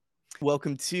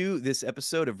Welcome to this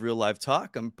episode of Real Live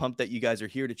Talk. I'm pumped that you guys are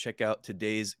here to check out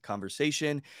today's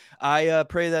conversation. I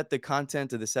pray that the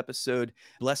content of this episode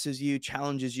blesses you,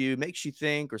 challenges you, makes you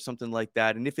think, or something like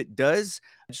that. And if it does,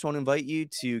 I just want to invite you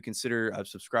to consider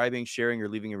subscribing, sharing, or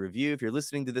leaving a review. If you're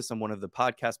listening to this on one of the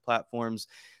podcast platforms,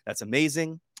 that's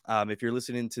amazing. If you're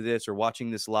listening to this or watching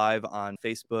this live on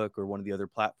Facebook or one of the other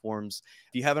platforms,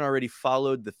 if you haven't already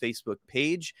followed the Facebook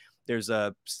page, there's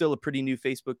still a pretty new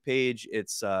Facebook page.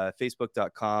 It's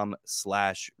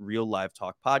facebook.com/Real Live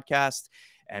Talk Podcast.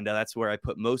 And that's where I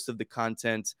put most of the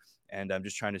content. And I'm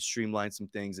just trying to streamline some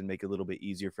things and make it a little bit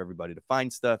easier for everybody to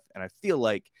find stuff. And I feel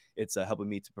like it's helping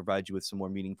me to provide you with some more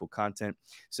meaningful content.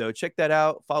 So check that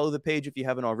out. Follow the page if you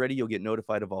haven't already. You'll get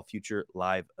notified of all future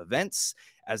live events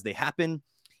as they happen.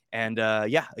 And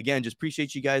again, just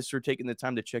appreciate you guys for taking the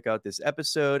time to check out this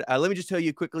episode. Let me just tell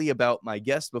you quickly about my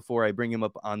guest before I bring him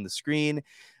up on the screen.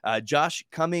 Josh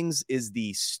Cummings is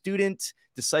the Student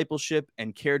Discipleship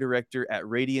and Care Director at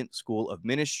Radiant School of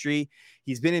Ministry.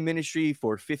 He's been in ministry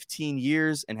for 15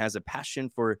 years and has a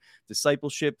passion for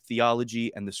discipleship,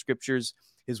 theology, and the scriptures.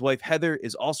 His wife, Heather,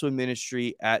 is also in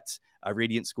ministry at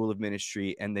Radiant School of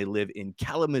Ministry, and they live in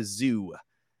Kalamazoo,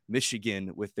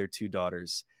 Michigan, with their two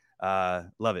daughters.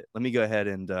 Love it. Let me go ahead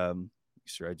and make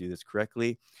sure I do this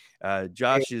correctly.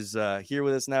 Josh is here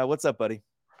with us now. What's up, buddy?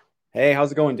 Hey,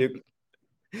 how's it going, Duke?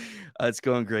 It's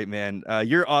going great, man.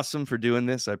 You're awesome for doing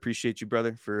this. I appreciate you,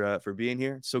 brother, for being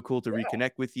here. It's so cool to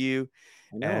reconnect with you.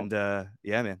 And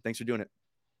yeah, man, thanks for doing it.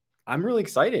 I'm really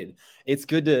excited. It's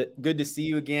good to see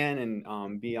you again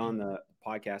and be on the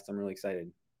podcast. I'm really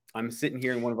excited. I'm sitting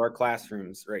here in one of our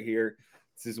classrooms right here.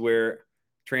 This is where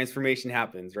transformation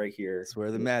happens, right here. It's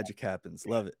where the magic happens.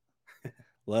 Love it.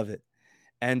 Love it.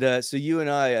 And so you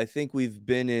and I think we've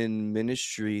been in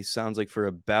ministry, sounds like, for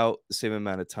about the same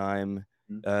amount of time.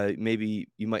 Maybe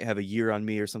you might have a year on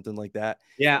me or something like that.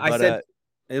 Yeah, I said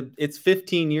it's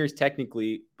 15 years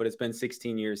technically, but it's been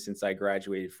 16 years since I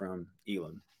graduated from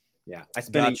Elam. Yeah, I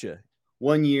spent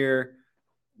 1 year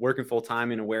working full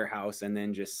time in a warehouse and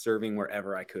then just serving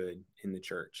wherever I could in the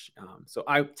church. So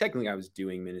I was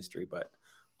doing ministry, but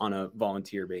on a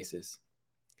volunteer basis.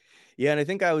 Yeah, and I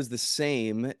think I was the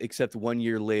same, except 1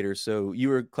 year later. So you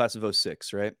were class of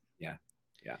 06, right? Yeah.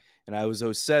 And I was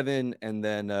 07, and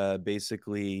then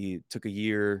basically took a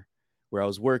year where I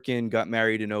was working, got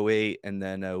married in 08, and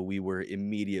then we were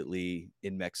immediately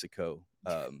in Mexico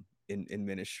in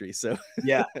ministry. So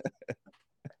yeah.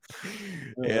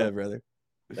 Yeah, brother.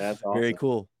 That's awesome. Very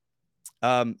cool.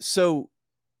 So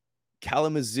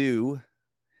Kalamazoo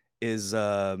is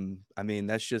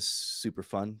that's just super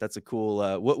fun. That's a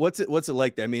cool what's it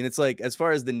like there? I mean, it's like, as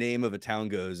far as the name of a town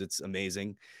goes, it's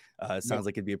amazing. It sounds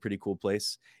like it'd be a pretty cool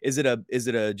place. Is it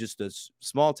a just a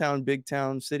small town, big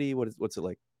town, city? What's it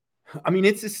like? I mean,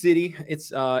 it's a city.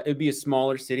 It'd be a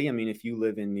smaller city. I mean, if you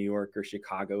live in New York or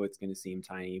Chicago, it's going to seem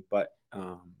tiny, but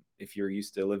if you're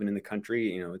used to living in the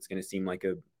country, it's going to seem like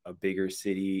a bigger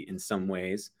city in some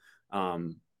ways.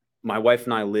 My wife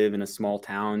and I live in a small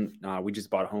town. We just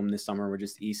bought a home this summer. We're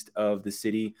just east of the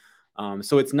city.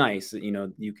 So it's nice.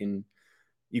 You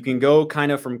can go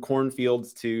kind of from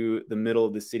cornfields to the middle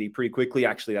of the city pretty quickly.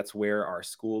 Actually, that's where our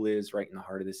school is, right in the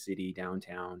heart of the city,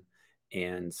 downtown.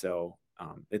 And so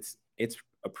it's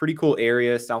a pretty cool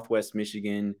area. Southwest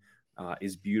Michigan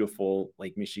is beautiful.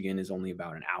 Lake Michigan is only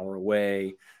about an hour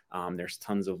away. There's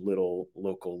tons of little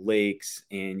local lakes,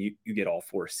 and you get all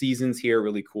 4 seasons here.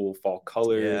 Really cool fall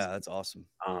colors. Yeah, that's awesome.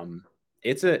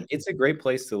 It's a great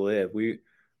place to live. We've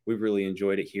really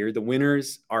enjoyed it here. The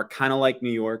winters are kind of like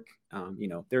New York.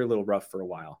 They're a little rough for a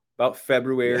while. About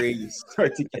February, you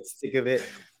start to get sick of it.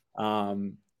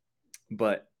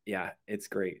 But yeah, it's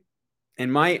great.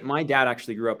 And my dad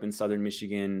actually grew up in Southern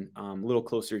Michigan, a little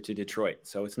closer to Detroit.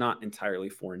 So it's not entirely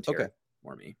foreign territory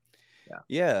for me.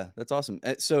 Yeah, that's awesome.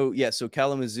 So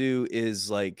Kalamazoo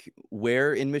is like,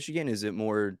 where in Michigan? Is it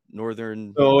more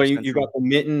northern? Oh, you got the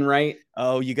mitten, right?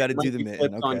 Oh, you got to do the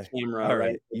mitten. Okay. On camera, all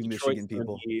right? You Detroit's Michigan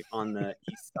people. On the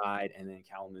east side, and then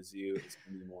Kalamazoo is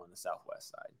going to be more on the southwest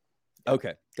side. Yeah.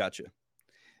 Okay, gotcha.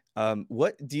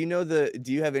 What do you know?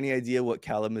 Do you have any idea what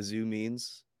Kalamazoo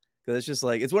means? Because it's just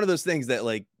like, it's one of those things that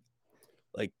like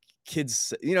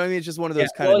kids, it's just one of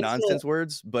those kind of nonsense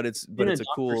words, but it's a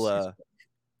cool.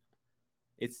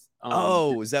 It's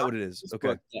is that what it is?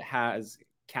 Okay. It has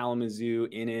Kalamazoo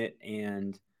in it,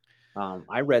 and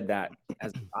I read that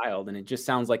as a child, and it just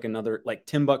sounds like another, like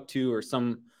Timbuktu or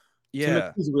some. Yeah,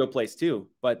 Timbuktu's a real place too,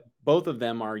 but both of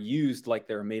them are used like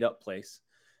they're a made up place.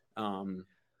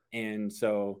 And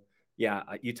so yeah,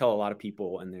 you tell a lot of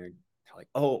people, and they're like,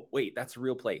 "Oh, wait, that's a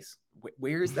real place.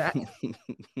 Where is that?"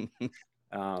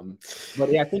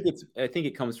 But yeah, I think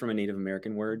it comes from a Native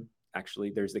American word. Actually,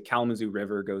 there's the Kalamazoo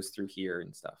River goes through here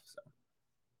and stuff. So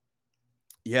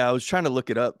Yeah, I was trying to look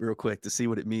it up real quick to see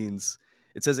what it means.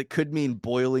 It says it could mean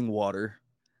boiling water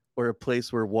or a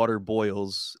place where water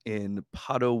boils in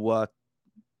I'm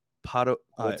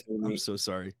Potawatomi, so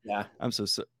sorry. yeah. I'm so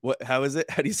what how is it?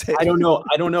 How do you say I it? don't know.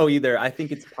 I don't know either. I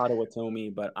think it's Potawatomi,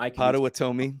 but I could be.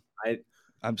 Potawatomi. I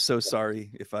I'm so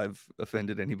sorry if I've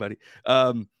offended anybody.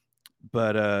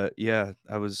 But yeah,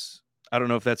 I don't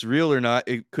know if that's real or not.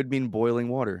 It could mean boiling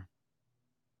water.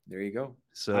 There you go.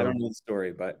 I don't So know the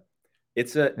story, but yeah,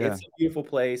 it's a beautiful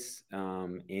place,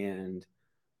 and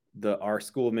the our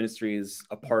school of ministry is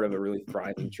a part of a really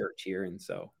thriving church here, and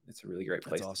so it's a really great that's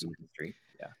place to do awesome. ministry.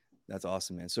 Yeah. That's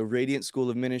awesome, man. So Radiant School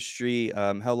of Ministry,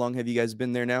 how long have you guys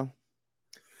been there now?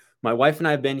 My wife and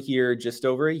I have been here just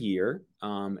over a year,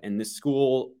 and this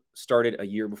school started a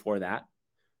year before that.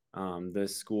 The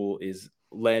school is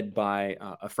led by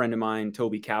a friend of mine,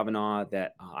 Toby Kavanaugh,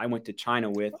 that I went to China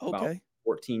with about Okay.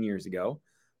 14 years ago.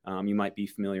 You might be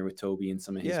familiar with Toby and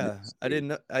some of his Yeah, I ministry. didn't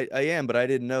know. I am, but I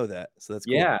didn't know that. So that's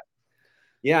cool. Yeah,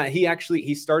 yeah.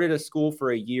 He started a school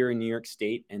for a year in New York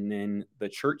State, and then the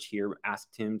church here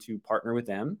asked him to partner with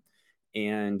them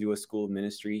and do a school of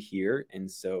ministry here. And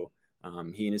so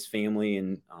he and his family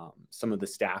and some of the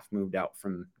staff moved out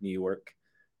from New York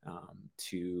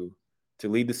to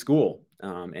lead the school,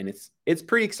 and it's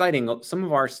pretty exciting. Some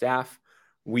of our staff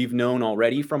we've known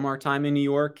already from our time in New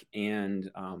York, and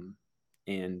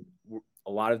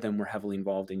a lot of them were heavily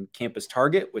involved in Campus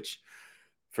Target, which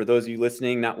for those of you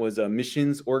listening, that was a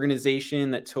missions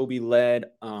organization that Toby led.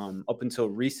 Up until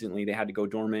recently, they had to go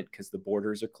dormant because the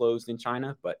borders are closed in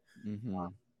China, but Hmm.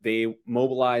 they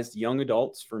mobilized young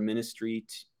adults for ministry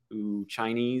to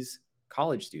Chinese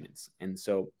college students. And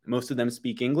so most of them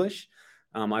speak English.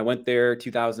 I went there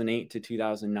 2008 to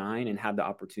 2009 and had the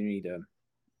opportunity to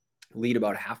lead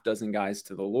about a half dozen guys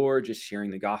to the Lord, just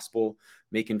sharing the gospel,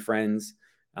 making friends.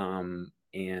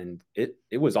 And it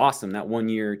was awesome. That 1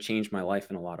 year changed my life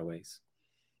in a lot of ways.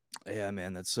 Yeah,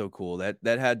 man, that's so cool. That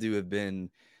had to have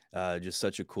been just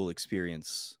such a cool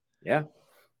experience. Yeah.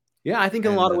 Yeah. I think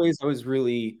in a And lot of ways I was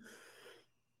really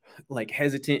like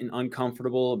hesitant and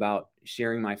uncomfortable about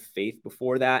sharing my faith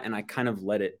before that. And I kind of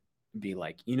let it be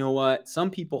like, you know what?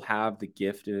 Some people have the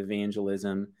gift of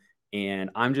evangelism, and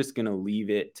I'm just going to leave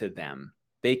it to them.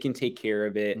 They can take care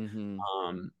of it. hmm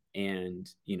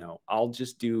And, I'll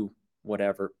just do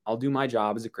whatever. I'll do my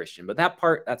job as a Christian. But that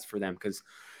part, that's for them because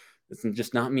it's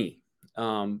just not me.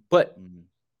 But hmm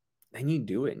then you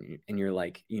do it and you're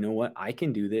like, you know what? I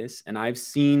can do this. And I've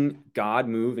seen God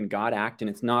move and God act, and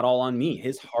it's not all on me.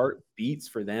 His heart beats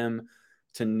for them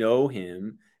to know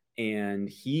him, and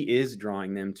he is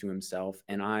drawing them to himself,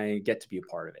 and I get to be a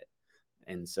part of it.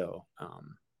 And so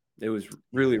it was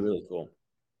really, yeah. really cool.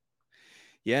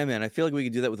 Yeah, man. I feel like we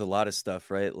could do that with a lot of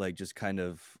stuff, right? Like just kind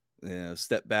of,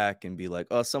 step back and be like,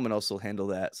 oh, someone else will handle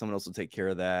that. Someone else will take care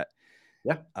of that.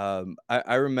 Yeah.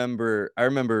 I remember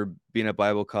being at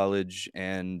Bible college,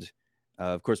 and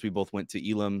of course we both went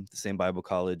to Elam, the same Bible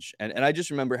college, and I just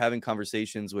remember having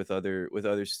conversations with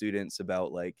other students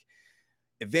about like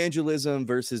evangelism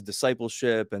versus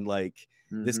discipleship and like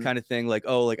this Hmm. kind of thing, like,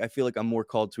 oh, like I feel like I'm more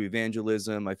called to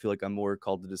evangelism, I feel like I'm more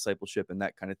called to discipleship and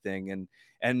that kind of thing.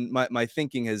 And my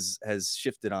thinking has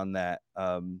shifted on that,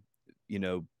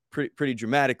 pretty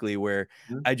dramatically, where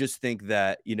I just think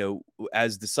that,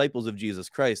 as disciples of Jesus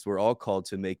Christ, we're all called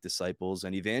to make disciples,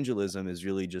 and evangelism is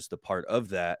really just a part of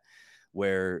that,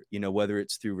 where, whether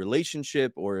it's through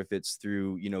relationship or if it's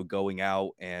through, going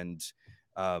out and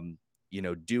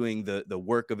doing the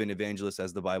work of an evangelist,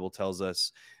 as the Bible tells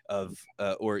us, of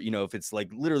or if it's like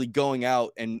literally going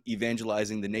out and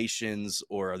evangelizing the nations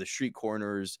or the street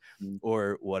corners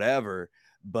or whatever.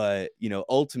 But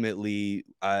ultimately,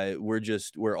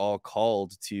 we're all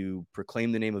called to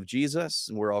proclaim the name of Jesus,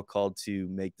 and we're all called to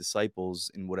make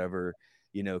disciples in whatever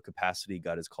capacity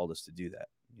God has called us to do that.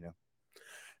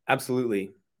 Absolutely.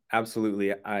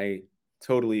 Absolutely. I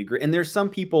totally agree. And there's some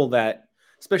people that,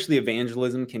 especially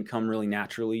evangelism, can come really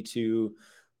naturally to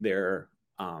their,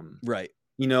 Right.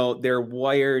 they're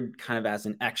wired kind of as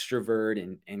an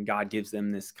extrovert, and God gives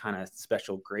them this kind of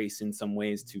special grace in some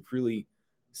ways to really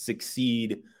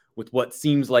succeed with what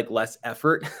seems like less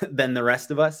effort than the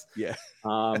rest of us. Yeah.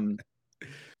 Um,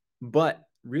 but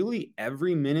really,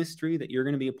 every ministry that you're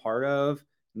going to be a part of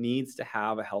needs to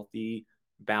have a healthy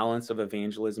balance of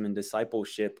evangelism and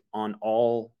discipleship on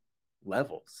all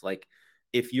levels. Like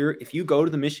if you go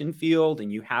to the mission field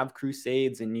and you have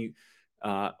crusades and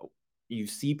uh, you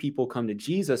see people come to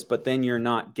Jesus, but then you're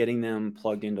not getting them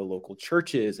plugged into local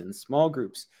churches and small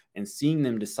groups, and seeing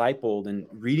them discipled and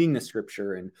reading the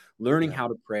scripture and learning Yeah. how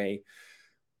to pray.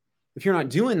 If you're not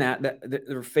doing that,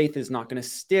 their faith is not going to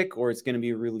stick, or it's going to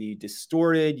be really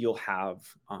distorted. You'll have,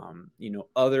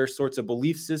 other sorts of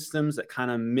belief systems that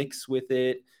kind of mix with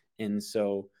it. And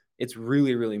so it's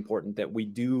really, really important that we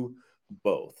do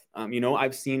both.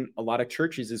 I've seen a lot of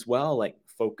churches as well, like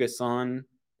focus on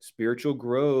spiritual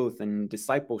growth and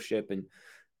discipleship,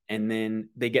 and then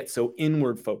they get so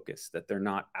inward focused that they're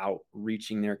not out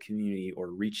reaching their community or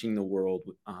reaching the world.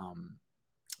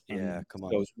 Yeah, And come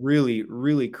so on. it's really,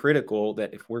 really critical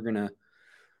that if we're going to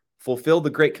fulfill the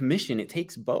Great Commission, it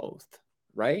takes both,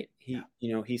 right?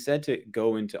 He said to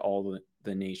go into all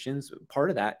the nations. Part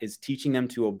of that is teaching them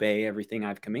to obey everything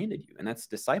I've commanded you, and that's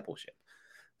discipleship.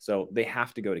 So they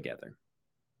have to go together.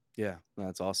 Yeah,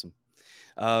 that's awesome.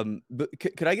 But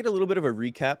could I get a little bit of a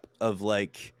recap of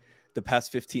like the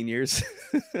past 15 years?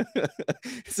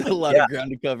 It's a lot Yeah, of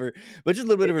ground to cover, but just a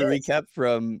little bit it of a is. recap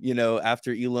from,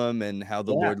 after Elam and how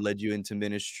the Yeah. Lord led you into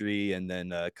ministry and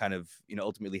then kind of,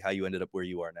 ultimately how you ended up where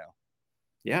you are now.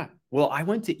 Yeah. Well, I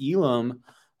went to Elam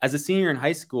as a senior in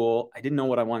high school. I didn't know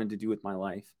what I wanted to do with my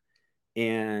life.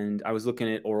 And I was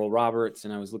looking at Oral Roberts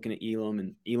and I was looking at Elam,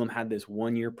 and Elam had this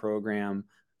 1-year program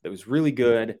that was really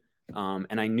good.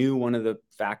 And I knew one of the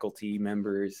faculty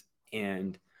members,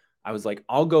 and I was like,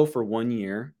 I'll go for 1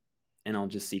 year and I'll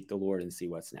just seek the Lord and see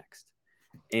what's next.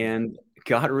 Yeah. And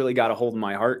God really got a hold of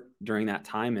my heart during that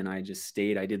time. And I just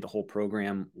stayed. I did the whole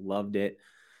program, loved it.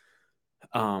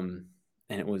 And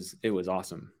it was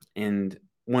awesome. And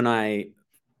when I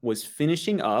was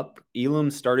finishing up, Elam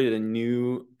started a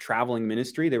new traveling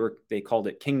ministry. They called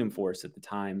it Kingdom Force at the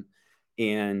time,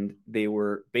 and they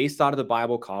were based out of the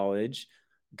Bible College,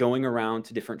 going around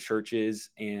to different churches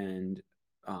and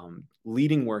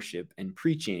leading worship and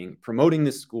preaching, promoting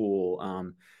the school,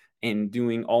 and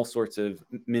doing all sorts of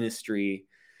ministry.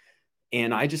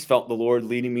 And I just felt the Lord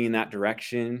leading me in that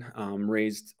direction.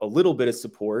 Raised a little bit of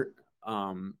support,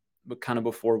 but kind of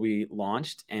before we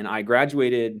launched. And I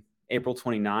graduated April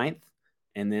 29th.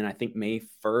 And then I think May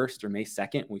 1st or May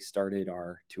 2nd, we started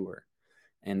our tour.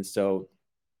 And so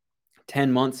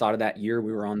 10 months out of that year,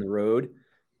 we were on the road,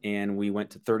 and we went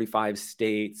to 35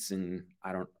 states, and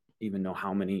I don't even know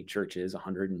how many churches,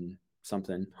 100 and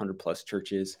something, 100 plus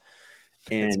churches.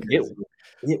 It's And crazy.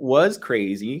 it was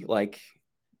crazy. Like,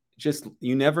 just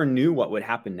you never knew what would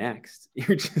happen next.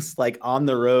 You're just like on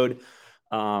the road.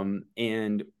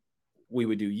 And we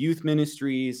would do youth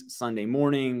ministries, Sunday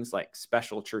mornings, like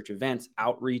special church events,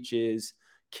 outreaches,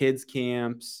 kids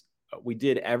camps. We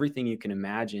did everything you can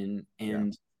imagine. Yeah.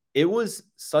 And it was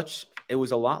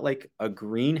a lot like a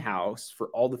greenhouse for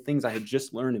all the things I had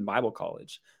just learned in Bible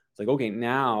college. It's like, okay,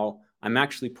 now I'm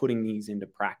actually putting these into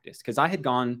practice, because I had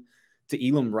gone to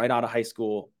Elam right out of high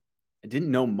school. I didn't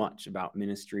know much about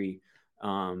ministry.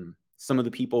 Some of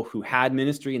the people who had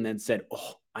ministry and then said,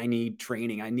 oh, I need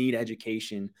training, I need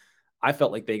education, I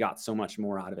felt like they got so much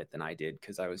more out of it than I did,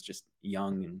 because I was just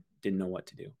young and didn't know what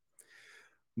to do.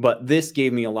 But this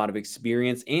gave me a lot of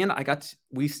experience, and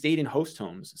we stayed in host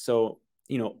homes. So,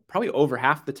 probably over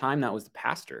half the time that was the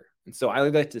pastor. And so I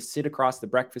got to sit across the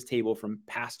breakfast table from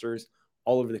pastors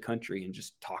all over the country and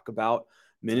just talk about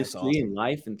That's ministry and awesome.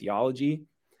 life and theology.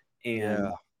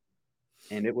 And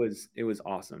Yeah. it was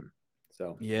awesome.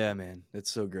 So Yeah, man. That's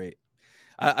so great.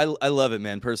 I love it,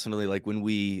 man. Personally, like when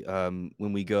we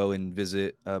go and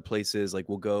visit places, like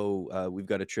we've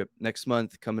got a trip next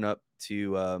month coming up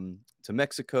to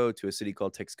Mexico, to a city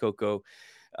called Texcoco,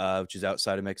 which is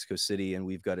outside of Mexico City, and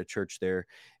we've got a church there.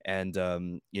 And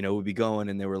we'd be going,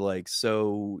 and they were like,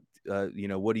 "So,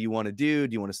 what do you want to do?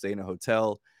 Do you want to stay in a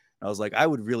hotel?" And I was like, "I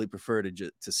would really prefer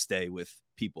to stay with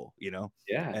people,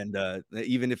 yeah, and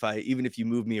even if you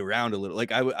move me around a little,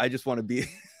 like I just want to be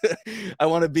I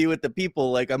want to be with the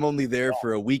people. Like I'm only there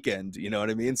for a weekend, you know what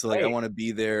I mean? So like I right. want to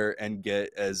be there and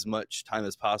get as much time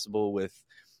as possible with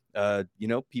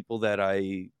people that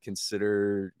I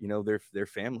consider, their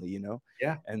family,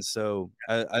 Yeah, and so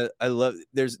I love,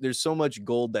 there's so much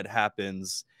gold that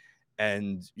happens,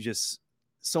 and just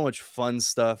so much fun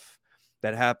stuff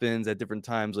that happens at different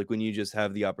times, like when you just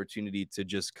have the opportunity to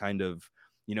just kind of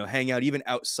hang out even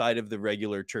outside of the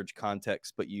regular church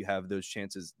context, but you have the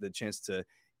chance to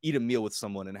eat a meal with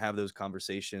someone and have those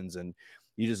conversations, and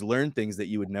you just learn things that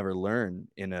you would never learn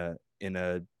in a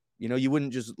you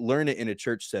wouldn't just learn it in a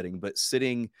church setting, but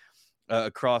sitting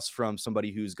across from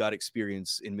somebody who's got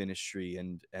experience in ministry,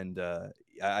 and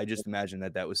I just imagine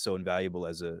that was so invaluable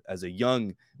as a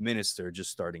young minister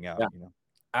just starting out. yeah,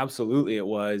 absolutely. It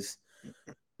was.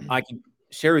 I could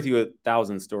share with you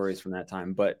 1,000 stories from that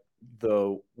time, but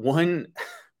the one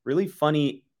really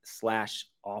funny slash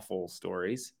awful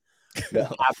stories.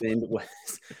 what happened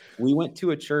was we went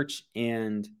to a church,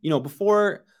 and,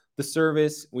 before the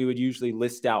service, we would usually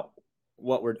list out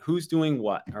who's doing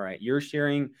what. All right, you're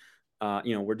sharing,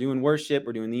 we're doing worship,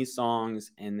 we're doing these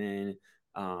songs, and then,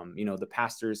 the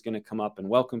pastor is going to come up and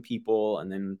welcome people,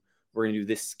 and then we're going to do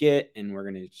this skit, and we're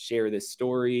going to share this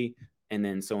story, and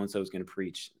then so-and-so is going to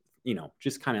preach,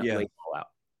 just kind of lay it all out.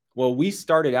 Well, we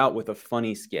started out with a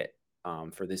funny skit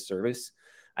for this service.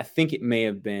 I think it may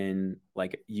have been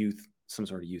like some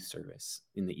sort of youth service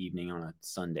in the evening on a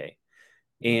Sunday.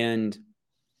 And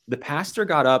the pastor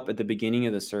got up at the beginning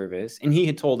of the service, and he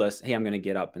had told us, hey, I'm going to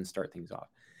get up and start things off.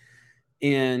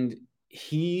 And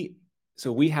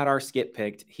so we had our skit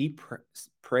picked. He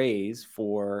prays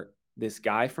for this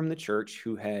guy from the church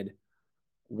who had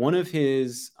one of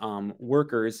his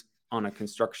workers on a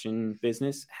construction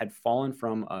business had fallen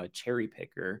from a cherry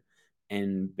picker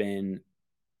and been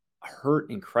hurt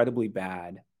incredibly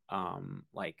bad,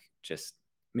 like just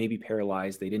maybe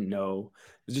paralyzed. They didn't know.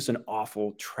 It was just an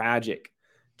awful, tragic,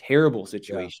 terrible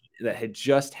situation that had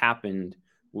just happened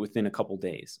within a couple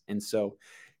days. And so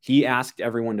he asked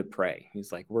everyone to pray.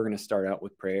 He's like, we're going to start out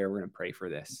with prayer. We're going to pray for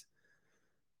this.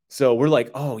 So we're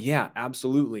like, oh yeah,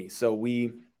 absolutely. So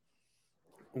we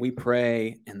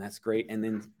pray, and that's great. And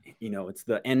then,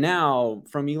 and now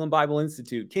from Elam Bible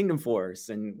Institute, Kingdom Force.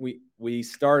 And we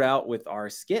start out with our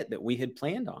skit that we had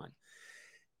planned on.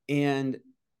 And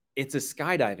it's a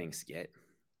skydiving skit.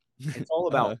 It's all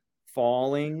about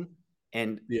falling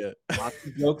and lots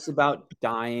of jokes about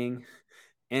dying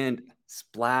and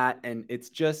splat. And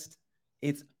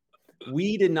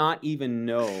we did not even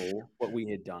know what we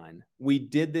had done. We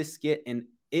did this skit, and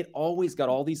it always got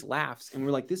all these laughs, and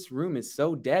we're like, this room is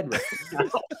so dead right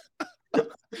now.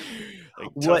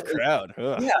 Tough crowd.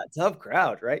 Yeah, tough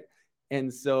crowd, right?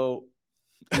 And so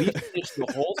we finished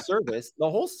the whole service. The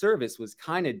whole service was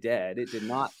kind of dead. It did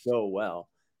not go well.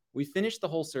 We finished the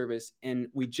whole service, and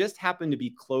we just happened to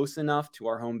be close enough to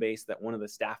our home base that one of the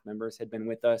staff members had been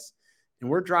with us, and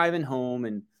we're driving home,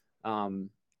 and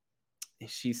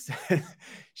she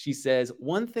says,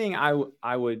 one thing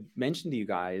I would mention to you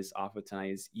guys off of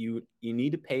tonight is you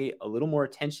need to pay a little more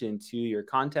attention to your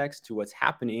context, to what's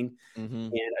happening,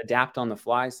 and adapt on the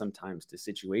fly sometimes to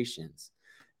situations.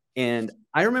 And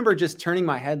I remember just turning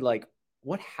my head like,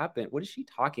 what happened? What is she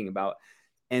talking about?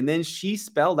 And then she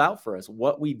spelled out for us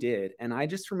what we did. And I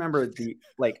just remember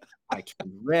I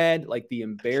turned red, like the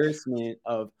embarrassment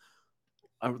of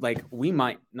like, we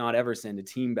might not ever send a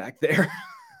team back there.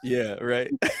 Yeah,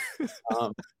 right.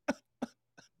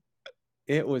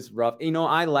 It was rough.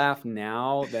 I laugh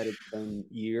now that it's been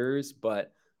years,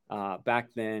 but back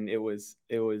then it was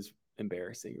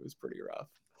embarrassing. It was pretty rough.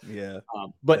 Yeah.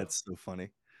 But that's so funny.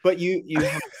 But you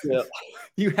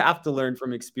have to learn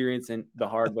from experience and the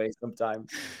hard way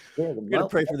sometimes. We're gonna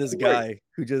pray for this guy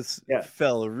who just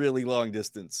fell a really long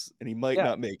distance, and he might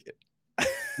not make it.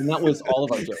 And that was all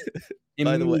of our jokes.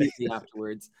 By the way,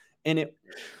 afterwards, and it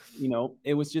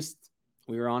was just,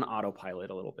 we were on autopilot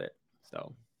a little bit.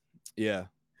 So yeah.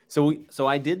 So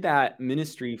I did that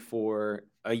ministry for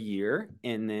a year,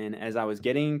 and then as I was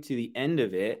getting to the end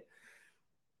of it,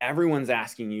 everyone's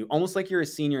asking you, almost like you're a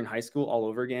senior in high school all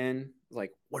over again, like,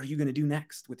 what are you going to do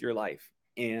next with your life?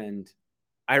 And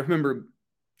I remember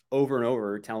over and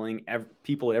over telling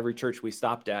people at every church we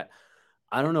stopped at,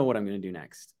 I don't know what I'm going to do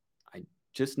next. I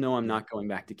just know I'm not going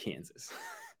back to Kansas.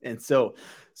 And so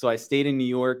I stayed in New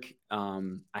York.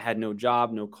 I had no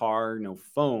job, no car, no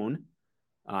phone.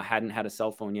 Hadn't had a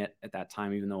cell phone yet at that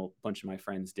time, even though a bunch of my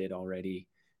friends did already.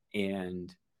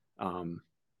 And,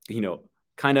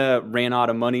 kind of ran out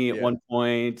of money at one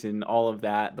point, and all of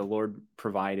that the Lord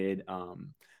provided. I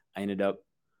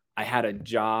had a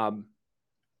job,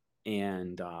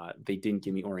 and they didn't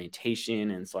give me orientation.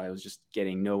 And so I was just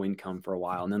getting no income for a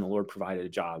while. And then the Lord provided a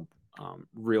job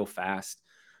real fast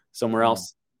somewhere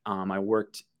else. I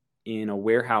worked in a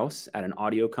warehouse at an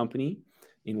audio company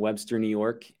in Webster, New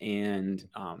York. And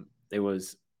it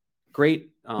was great,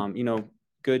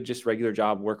 good, just regular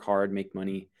job, work hard, make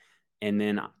money. And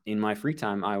then in my free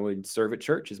time, I would serve at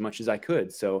church as much as I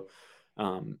could. So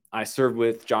I served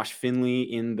with Josh Finley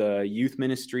in the youth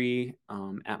ministry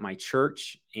at my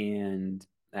church and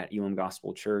at Elam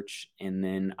Gospel Church. And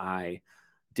then I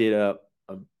did a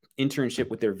internship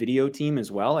with their video team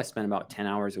as well. I spent about 10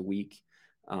 hours a week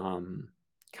kind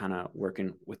of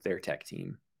working with their tech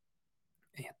team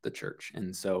at the church.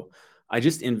 And so I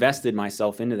just invested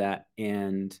myself into that.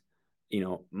 And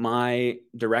my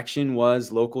direction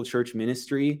was local church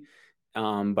ministry.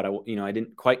 But I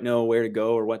didn't quite know where to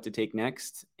go or what to take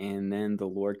next. And then the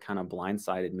Lord kind of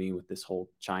blindsided me with this whole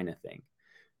China thing.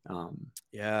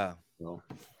 So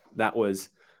that was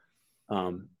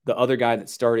The other guy that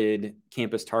started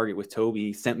Campus Target with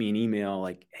Toby sent me an email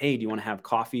like, hey, do you want to have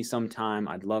coffee sometime?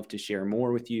 I'd love to share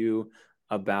more with you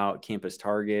about Campus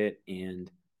Target. And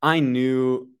I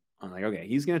knew, I'm like, okay,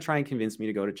 he's going to try and convince me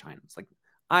to go to China. It's like,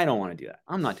 I don't want to do that.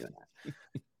 I'm not doing that.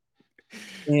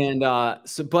 And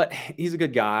but he's a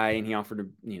good guy, and he offered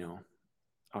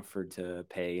to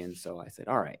pay. And so I said,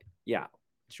 all right, yeah,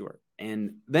 sure.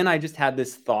 And then I just had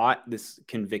this thought, this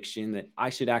conviction that I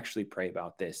should actually pray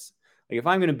about this. Like, if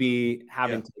I'm going to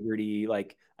have integrity,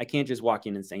 like, I can't just walk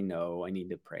in and say no. I need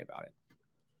to pray about it.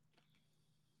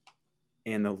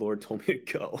 And the Lord told me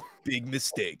to go. Big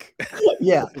mistake.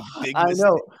 Yeah, I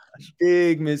know.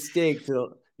 Big mistake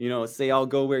to, say, I'll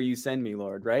go where you send me,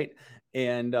 Lord. Right.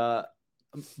 And,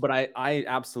 but I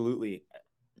absolutely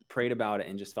prayed about it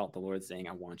and just felt the Lord saying,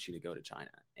 I want you to go to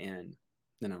China. And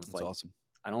then I was like, awesome.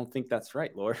 I don't think that's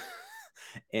right, Lord.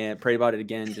 And prayed about it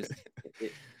again. Just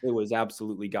it was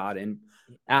absolutely God. And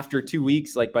after 2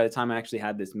 weeks, like by the time I actually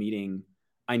had this meeting,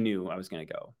 I knew I was going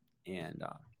to go. And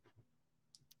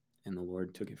the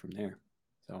Lord took it from there.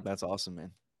 So that's awesome,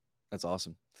 man. That's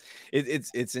awesome.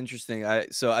 It's interesting. I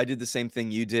did the same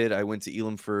thing you did. I went to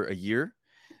Elam for a year.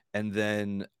 And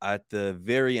then at the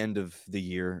very end of the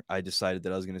year, I decided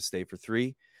that I was going to stay for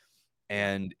 3.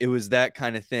 And it was that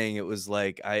kind of thing. It was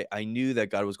like, I knew that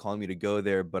God was calling me to go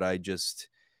there, but I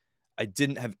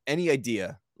didn't have any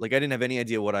idea. Like, I didn't have any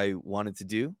idea what I wanted to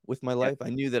do with my life. I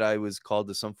knew that I was called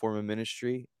to some form of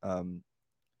ministry.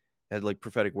 Had like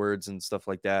prophetic words and stuff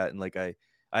like that. And like, I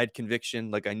had conviction.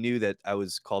 Like, I knew that I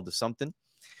was called to something,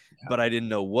 but I didn't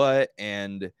know what.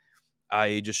 And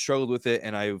I just struggled with it,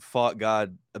 and I fought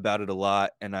God about it a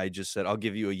lot. And I just said, I'll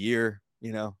give you a year,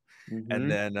 and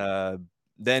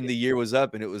then the year was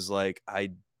up, and it was like,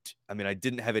 I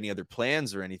didn't have any other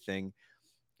plans or anything.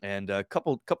 And a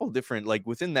couple different, like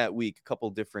within that week, a couple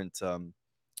different,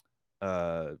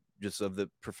 just of the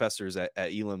professors at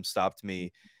Elam stopped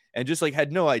me and just like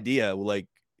had no idea. Like,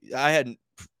 I hadn't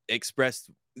expressed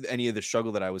any of the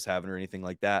struggle that I was having or anything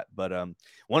like that. But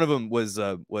one of them was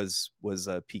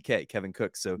PK, Kevin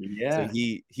Cook. So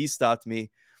he stopped me,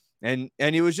 and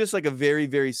it was just like a very,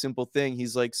 very simple thing.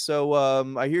 He's like, so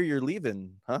I hear you're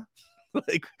leaving, huh?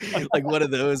 like one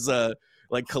of those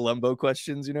like Columbo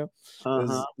questions, It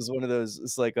was one of those.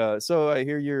 It's like, so I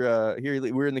hear you're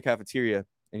here. We're in the cafeteria,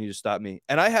 and he just stopped me.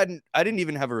 And I didn't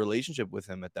even have a relationship with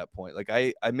him at that point. Like,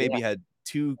 I maybe had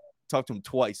talked to him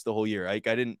twice the whole year. Like,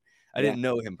 I didn't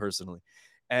know him personally.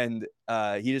 And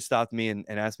he just stopped me and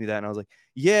asked me that. And I was like,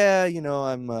 yeah,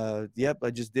 I'm yep,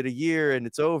 I just did a year and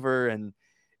it's over. And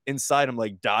inside I'm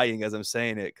like dying as I'm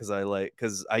saying it, because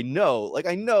I know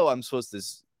I'm supposed to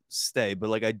stay, but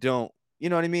like, I don't, you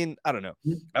know what I mean? I don't know.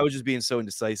 I was just being so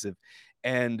indecisive.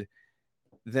 And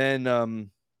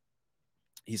then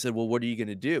he said, well, what are you going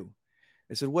to do?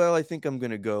 I said, well, I think I'm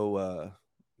going to go,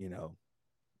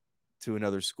 to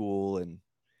another school and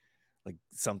like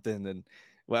something. And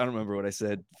well, I don't remember what I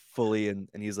said fully. And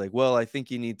he's like, well, I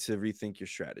think you need to rethink your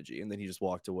strategy. And then he just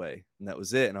walked away, and that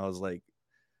was it. And I was like,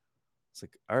 it's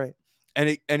like, all right. And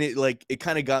it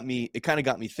kind of got me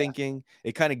thinking.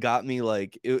 It kind of got me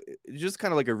like, it just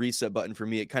kind of like a reset button for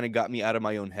me. It kind of got me out of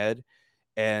my own head,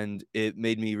 and it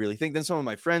made me really think. Then some of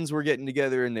my friends were getting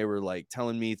together, and they were like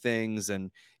telling me things,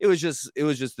 and it was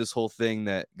just this whole thing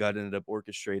that God ended up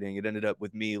orchestrating. It ended up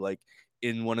with me like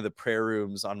in one of the prayer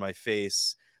rooms on my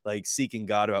face, like seeking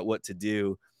God about what to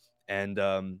do. And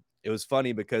it was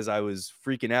funny because I was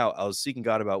freaking out. I was seeking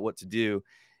God about what to do.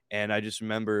 And I just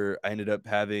remember I ended up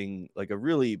having like a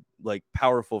really like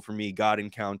powerful for me God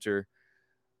encounter,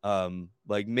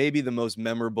 like maybe the most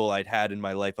memorable I'd had in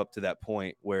my life up to that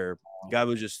point, where God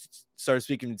was just started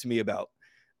speaking to me about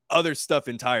other stuff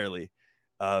entirely.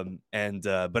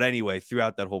 But anyway,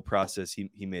 throughout that whole process,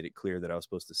 he made it clear that I was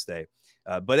supposed to stay.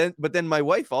 But then my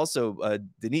wife also,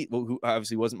 Denise, who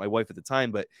obviously wasn't my wife at the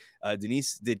time, but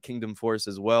Denise did Kingdom Force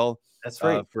as well. That's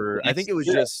right. I think it was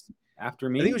just after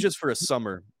me. I think it was just for a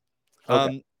summer.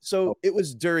 Okay. So it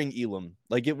was during Elam.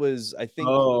 Like, it was, I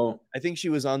think she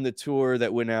was on the tour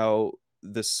that went out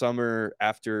the summer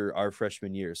after our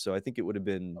freshman year. So I think that would have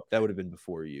been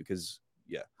before you. Cause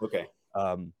yeah. Okay.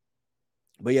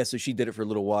 But yeah, so she did it for a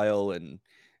little while and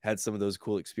had some of those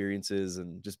cool experiences,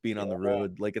 and just being on the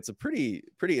road. Like, it's a pretty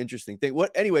interesting thing.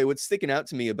 What's sticking out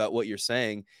to me about what you're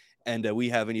saying, and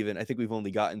I think we've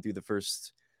only gotten through the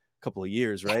first couple of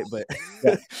years, right? But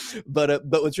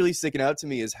but what's really sticking out to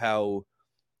me is how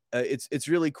it's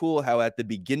really cool how at the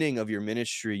beginning of your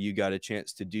ministry you got a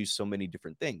chance to do so many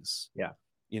different things,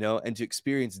 and to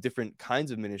experience different kinds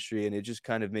of ministry. And it just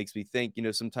kind of makes me think,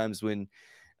 sometimes when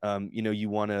you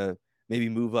want to maybe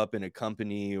move up in a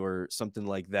company or something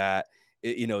like that,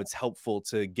 it's helpful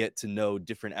to get to know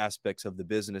different aspects of the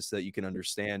business so that you can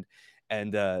understand.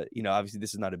 And obviously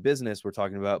this is not a business we're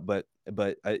talking about, but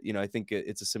I think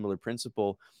it's a similar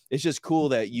principle. It's just cool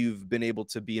that you've been able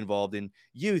to be involved in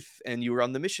youth, and you were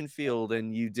on the mission field,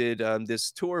 and you did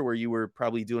this tour where you were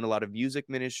probably doing a lot of music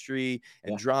ministry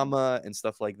and Yeah. drama and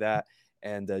stuff like that.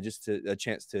 And just a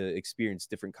chance to experience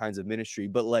different kinds of ministry,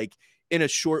 but like in a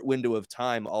short window of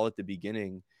time, all at the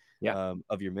beginning Yeah.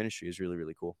 of your ministry, is really,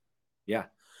 really cool. Yeah.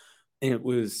 And it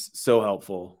was so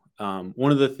helpful.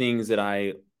 One of the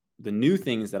new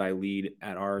things that I lead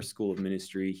at our school of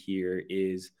ministry here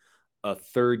is a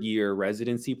 3rd-year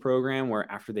residency program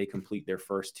where after they complete their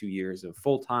first 2 years of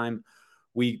full-time,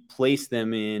 we place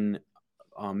them in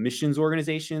missions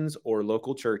organizations or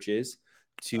local churches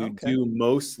to Okay. do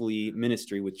mostly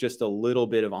ministry with just a little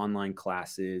bit of online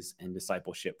classes and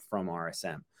discipleship from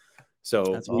RSM.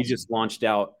 So That's we awesome. just launched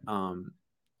out a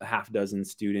half dozen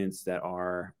students that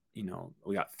are,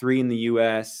 we got 3 in the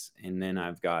US, and then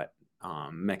I've got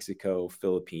Mexico,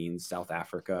 Philippines, South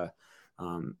Africa,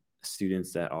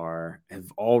 students that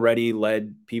have already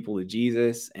led people to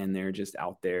Jesus, and they're just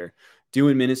out there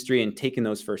doing ministry and taking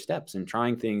those first steps and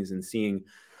trying things and seeing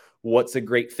what's a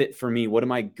great fit for me. What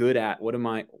am I good at?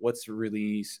 What's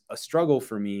really a struggle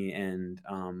for me? And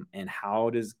how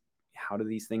do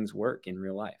these things work in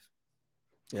real life?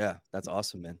 Yeah, that's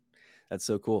awesome, man. That's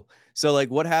so cool. So, like,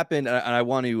 what happened? And I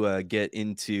want to get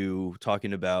into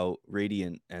talking about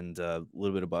Radiant and a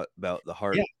little bit about the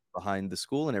heart Yeah. behind the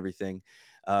school and everything.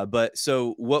 But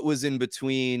so, what was in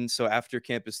between? So, after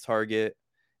Campus Target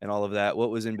and all of that,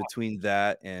 what was in between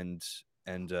that and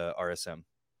RSM?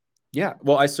 Yeah.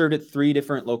 Well, I served at 3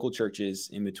 different local churches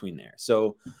in between there.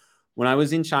 So when I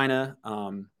was in China,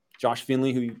 Josh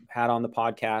Finley, who you had on the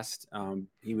podcast,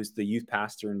 he was the youth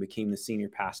pastor and became the senior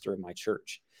pastor of my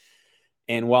church.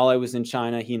 And while I was in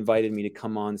China, he invited me to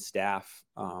come on staff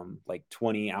like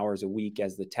 20 hours a week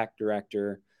as the tech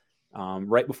director.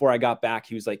 Right before I got back,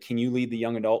 he was like, "Can you lead the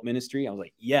young adult ministry?" I was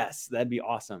like, "Yes, that'd be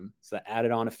awesome." So I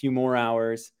added on a few more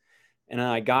hours. And then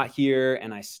I got here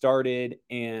and I started,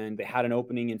 and they had an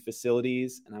opening in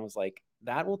facilities. And I was like,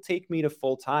 that will take me to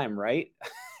full time, right?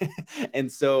 And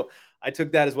so I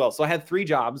took that as well. So I had 3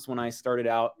 jobs when I started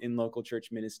out in local church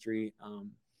ministry,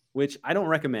 which I don't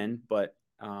recommend, but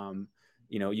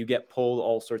you get pulled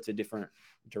all sorts of different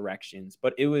directions.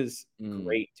 But it was Mm,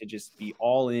 great to just be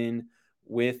all in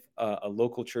with a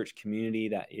local church community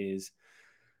that is,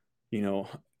 you know,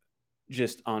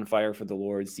 just on fire for the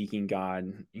Lord, seeking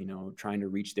God, trying to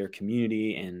reach their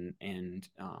community and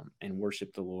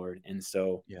worship the Lord. And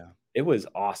so yeah. it was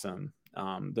awesome.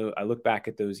 Though I look back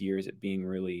at those years at being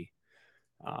really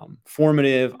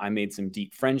formative. I made some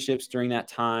deep friendships during that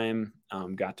time.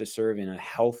 Got to serve in a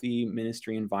healthy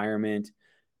ministry environment,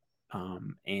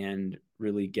 and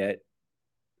really get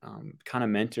kind of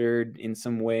mentored in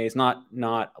some ways, not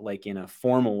like in a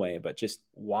formal way, but just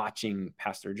watching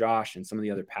Pastor Josh and some of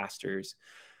the other pastors.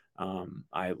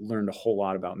 I learned a whole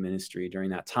lot about ministry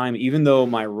during that time, even though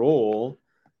my role,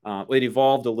 it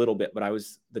evolved a little bit, but I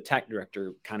was the tech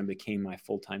director, kind of became my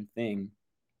full-time thing.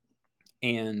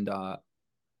 And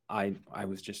I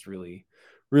was just really,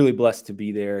 really blessed to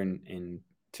be there and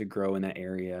to grow in that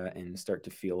area and start to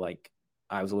feel like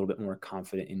I was a little bit more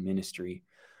confident in ministry.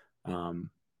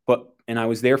 And I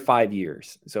was there 5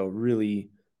 years, so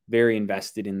really very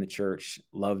invested in the church,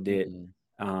 loved it. Mm,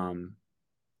 Um,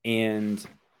 and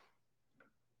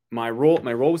my role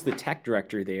was the tech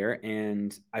director there,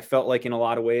 and I felt like in a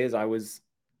lot of ways I was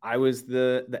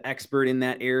the expert in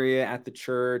that area at the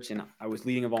church, and I was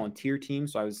leading a volunteer team,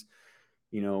 so I was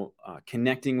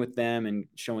connecting with them and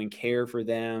showing care for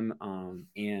them.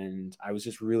 And I was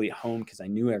just really at home because I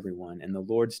knew everyone. And the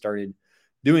Lord started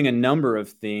doing a number of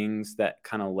things that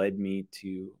kind of led me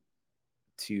to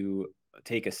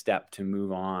take a step to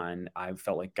move on. I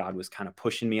felt like God was kind of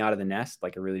pushing me out of the nest,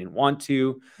 like I really didn't want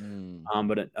to. mm,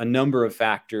 But a number of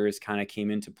factors kind of came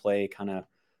into play. Kind of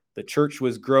the church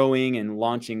was growing and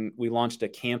launching. We launched a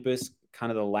campus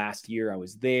kind of the last year I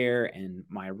was there, and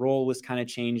my role was kind of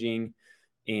changing.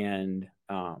 And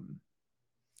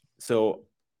so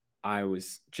I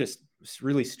was just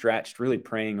really stretched, really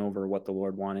praying over what the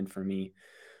Lord wanted for me.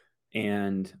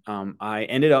 And I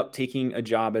ended up taking a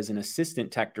job as an assistant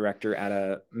tech director at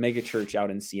a mega church out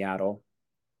in Seattle,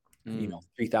 mm.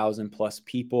 3,000 plus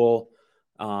people.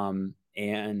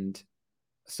 And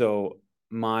so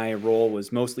my role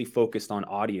was mostly focused on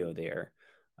audio there.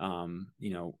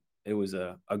 It was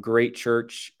a great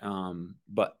church,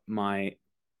 but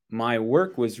my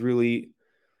work was really,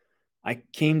 I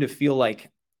came to feel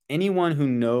like anyone who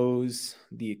knows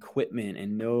the equipment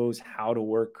and knows how to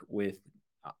work with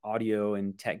audio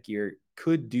and tech gear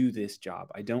could do this job.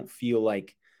 I don't feel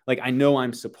like I know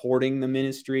I'm supporting the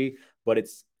ministry, but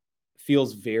it's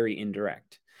feels very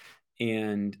indirect.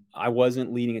 And I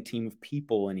wasn't leading a team of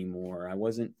people anymore. I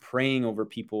wasn't praying over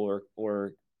people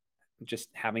or just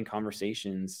having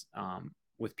conversations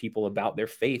with people about their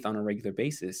faith on a regular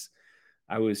basis.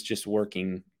 I was just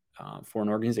working for an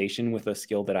organization with a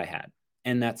skill that I had.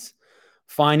 And that's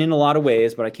fine in a lot of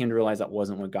ways, but I came to realize that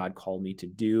wasn't what God called me to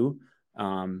do.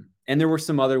 And there were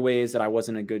some other ways that I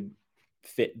wasn't a good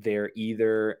fit there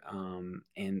either.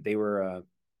 And they were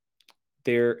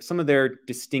some of their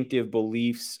distinctive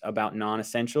beliefs about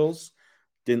non-essentials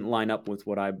didn't line up with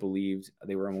what I believed.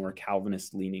 They were a more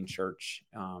Calvinist leaning church.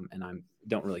 And I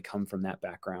don't really come from that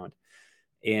background.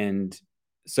 And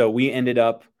so we ended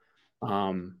up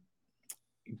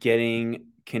getting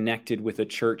connected with a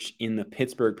church in the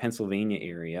Pittsburgh, Pennsylvania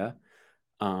area.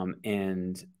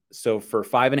 And so for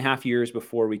 5.5 years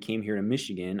before we came here to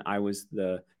Michigan, I was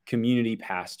the community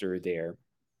pastor there.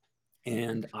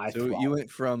 And you went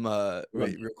from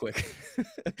wait, real quick.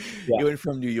 Yeah. You went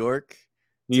from New York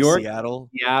Seattle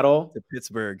to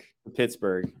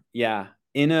Pittsburgh. Yeah.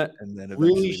 In a And then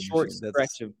really short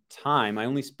stretch of time. I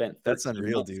only spent 13 that's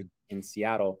unreal, months dude. in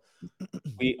Seattle.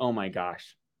 Oh my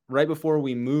gosh. Right before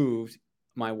we moved,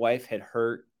 my wife had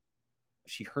hurt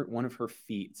one of her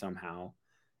feet somehow.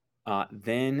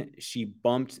 Then she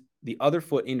bumped the other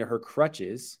foot into her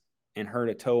crutches and hurt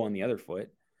a toe on the other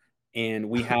foot. And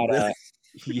we had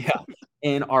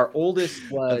and our oldest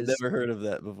was, I've never heard of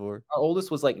that before. Our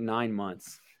oldest was like 9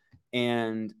 months,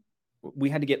 and we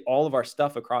had to get all of our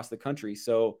stuff across the country.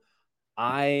 So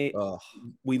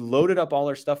we loaded up all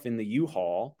our stuff in the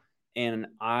U-Haul, and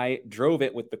I drove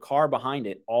it with the car behind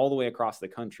it all the way across the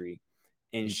country.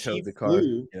 And she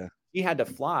flew. Yeah. She had to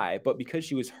fly, but because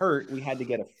she was hurt, we had to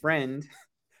get a friend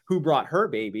who brought her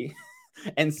baby.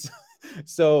 And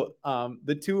so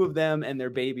the two of them and their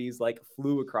babies like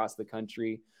flew across the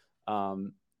country.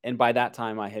 And by that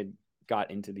time I had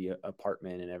got into the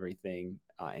apartment and everything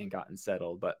and gotten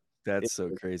settled. But that's so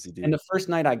crazy, dude. And the first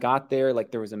night I got there, like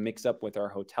there was a mix up with our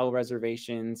hotel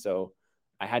reservation. So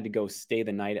I had to go stay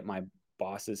the night at my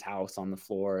boss's house on the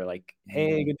floor. Like,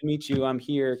 hey, good to meet you. I'm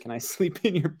here. Can I sleep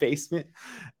in your basement?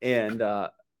 And,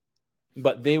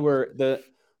 but they were, the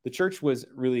church was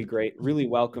really great, really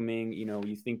welcoming. You know,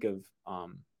 you think of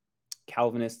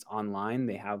Calvinists online,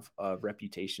 they have a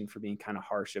reputation for being kind of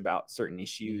harsh about certain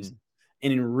issues.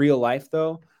 And in real life,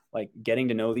 though, like getting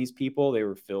to know these people, they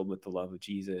were filled with the love of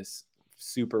Jesus,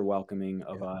 super welcoming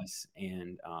of us.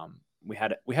 And we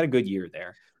had a good year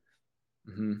there.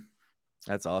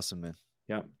 That's awesome, man.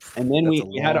 Yeah. And then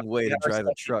we had a way to drive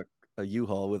a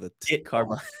U-Haul with a car.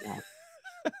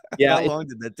 Yeah. How long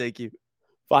did that take you?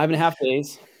 5.5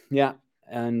 days. Yeah.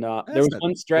 And there was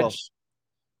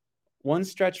one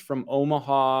stretch from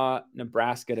Omaha,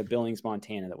 Nebraska to Billings,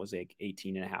 Montana that was like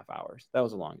 18.5 hours. That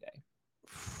was a long day.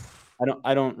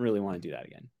 I don't really want to do that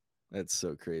again. That's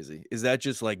so crazy. Is that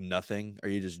just like nothing? Are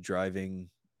you just driving?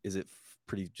 Is it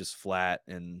pretty just flat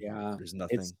and there's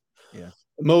nothing?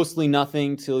 Mostly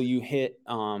nothing till you hit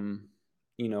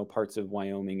parts of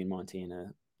Wyoming and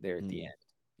Montana there at the end.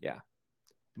 Yeah.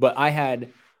 But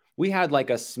we had like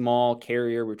a small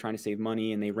carrier. We're trying to save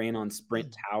money, and they ran on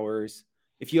Sprint towers.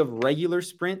 If you have regular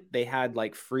Sprint, they had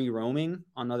like free roaming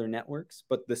on other networks,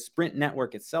 but the Sprint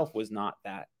network itself was not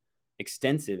that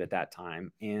extensive at that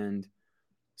time. And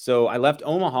so I left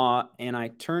Omaha and I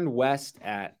turned west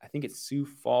at, I think it's Sioux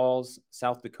Falls,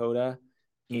 South Dakota.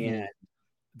 And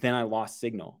then I lost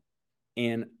signal,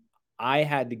 and I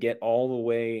had to get all the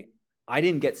way. I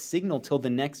didn't get signal till the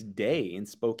next day in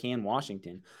Spokane,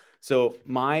 Washington. So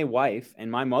my wife and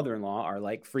my mother-in-law are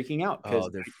like freaking out because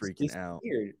they're freaking out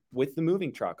with the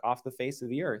moving truck off the face of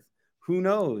the earth. Who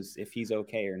knows if he's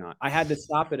okay or not? I had to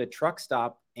stop at a truck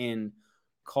stop and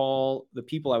call the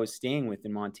people I was staying with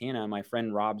in Montana, my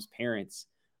friend Rob's parents.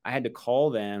 I had to call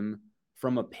them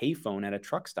from a payphone at a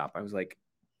truck stop. I was like,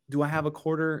 do I have a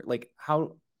quarter? Like,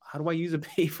 how do I use a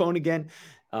payphone again?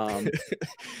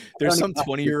 There's some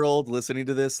 20-year-old listening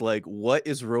to this, like, what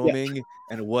is roaming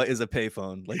and what is a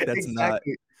payphone? Like, that's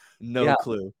exactly. No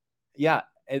clue. Yeah.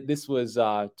 This was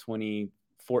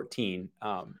 2014.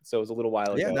 So it was a little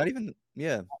while ago.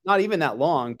 Not even that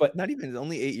long, but not even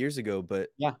only 8 years ago,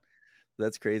 but yeah,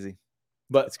 that's crazy.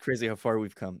 But it's crazy how far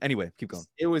we've come. Anyway, keep going.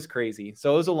 It was crazy.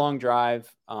 So it was a long drive.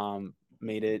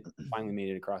 Finally made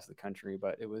it across the country,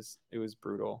 but it was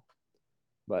brutal.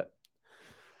 But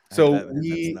so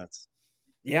that's nuts.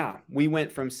 Yeah, we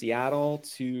went from Seattle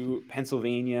to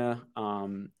Pennsylvania,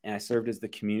 and I served as the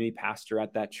community pastor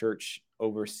at that church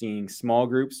overseeing small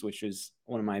groups, which is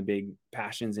one of my big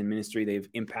passions in ministry. They've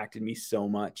impacted me so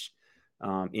much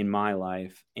in my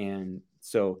life. And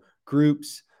so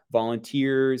groups,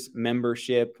 volunteers,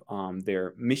 membership,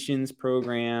 their missions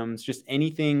programs, just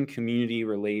anything community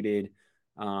related,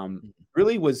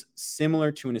 really was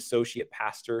similar to an associate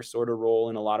pastor sort of role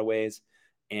in a lot of ways.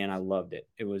 And I loved it.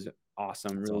 It was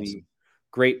awesome. That's Really awesome.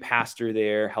 great pastor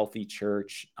there, healthy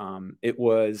church. It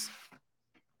was,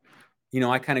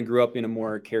 I kind of grew up in a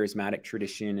more charismatic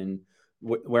tradition, and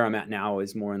where I'm at now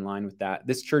is more in line with that.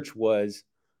 This church was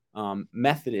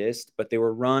Methodist, but they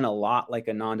were run a lot like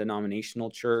a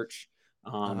non-denominational church,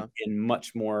 and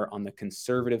much more on the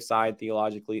conservative side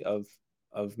theologically of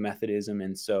Methodism.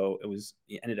 And so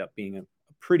it ended up being a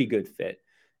pretty good fit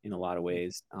in a lot of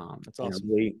ways. That's And a awesome.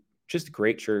 really just a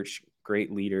great church,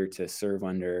 great leader to serve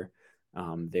under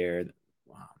there.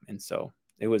 And so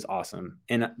it was awesome.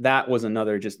 And that was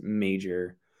another just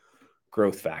major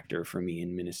growth factor for me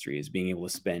in ministry, is being able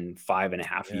to spend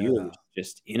 5.5 years Yeah.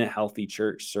 just in a healthy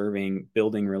church, serving,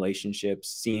 building relationships,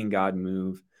 seeing God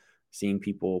move, seeing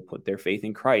people put their faith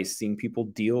in Christ, seeing people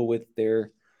deal with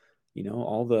their,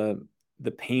 all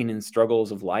the pain and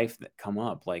struggles of life that come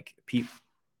up. Like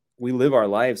we live our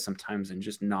lives sometimes and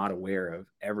just not aware of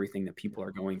everything that people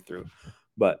are going through.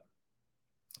 But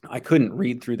I couldn't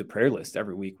read through the prayer list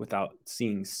every week without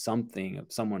seeing something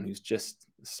of someone who's just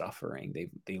suffering.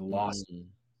 They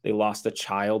lost a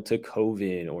child to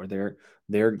COVID, or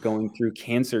they're going through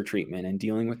cancer treatment and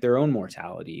dealing with their own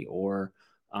mortality, or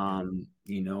Yeah.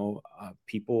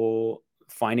 people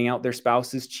finding out their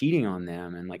spouse is cheating on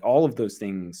them, and like all of those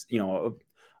things.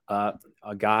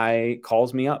 A guy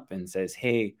calls me up and says,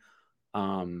 "Hey,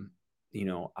 I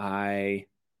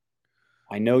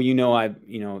know,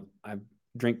 I've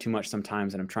drink too much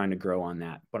sometimes and I'm trying to grow on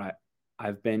that, but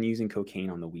I've been using cocaine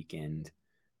on the weekend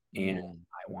and Mm.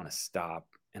 I want to stop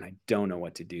and I don't know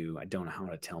what to do. I don't know how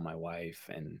to tell my wife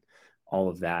and all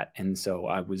of that." And so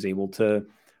I was able to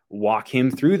walk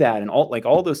him through that, and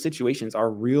all those situations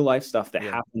are real life stuff that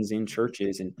Yeah. happens in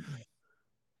churches. And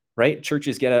right,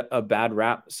 churches get a bad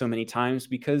rap so many times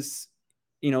because,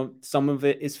 some of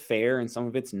it is fair and some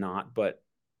of it's not, but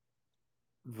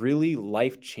really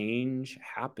life change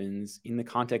happens in the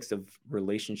context of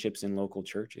relationships in local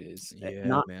churches. Yeah,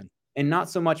 Not man. and not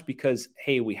so much because,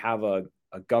 hey, we have a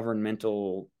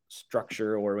governmental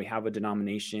structure or we have a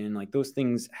denomination. Like those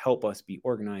things help us be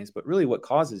organized, but really what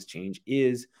causes change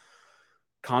is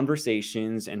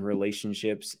conversations and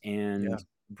relationships, Yeah. and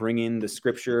bringing the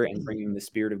scripture and bringing the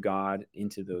spirit of God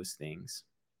into those things.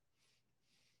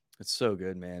 It's so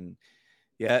good, man.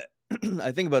 Yeah.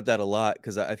 I think about that a lot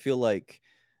because I feel like,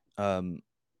 um,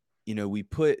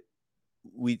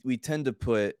 we we tend to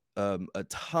put a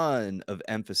ton of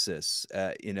emphasis,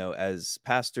 as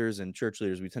pastors and church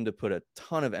leaders, we tend to put a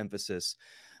ton of emphasis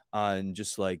on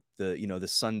just like the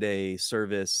Sunday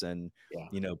service and,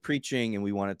 Yeah. preaching, and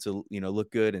we want it to,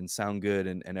 look good and sound good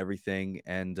and everything.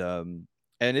 And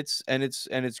it's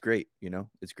great.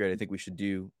 It's great. I think we should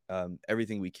do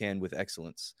everything we can with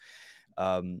excellence.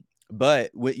 Um, but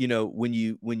when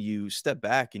you step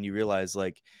back and you realize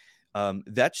like,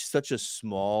 that's such a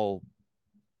small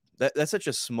that's such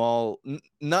a small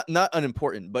not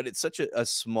unimportant, but it's such a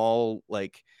small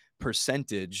like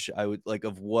percentage, I would like,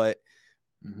 of what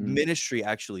Hmm. ministry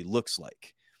actually looks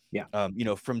like, Yeah.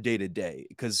 from day to day,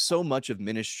 because so much of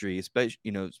ministry, especially,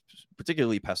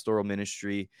 particularly pastoral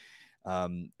ministry,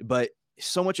 but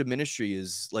so much of ministry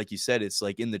is, like you said, it's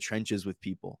like in the trenches with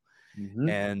people, Hmm.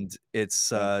 and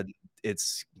Yeah.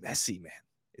 it's messy, man.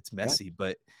 It's Yeah. messy,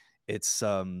 but it's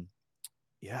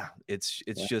yeah, it's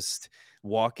Yeah. just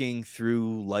walking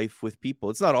through life with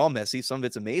people. It's not all messy. Some of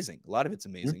it's amazing. A lot of it's Mhm.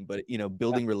 amazing, but Yeah.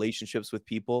 building relationships with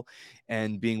people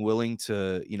and being willing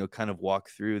to, kind of walk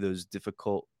through those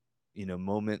difficult,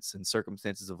 moments and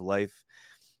circumstances of life,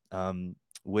 um,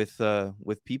 with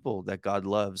people that God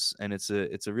loves. And it's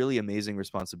a really amazing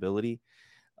responsibility.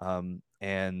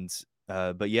 And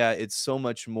but yeah, it's so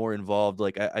much more involved.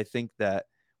 Like I think that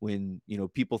when,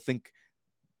 people think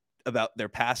about their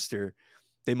pastor,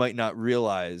 they might not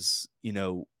realize,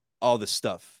 all the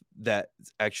stuff that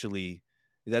actually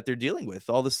that they're dealing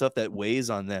with, all the stuff that weighs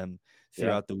on them Yeah.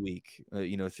 throughout the week,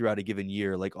 throughout a given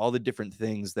year, like all the different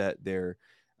things that they're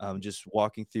just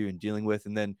walking through and dealing with.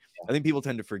 And then I think people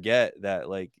tend to forget that,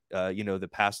 like, the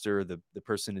pastor, the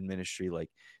person in ministry, like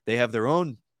they have their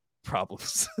own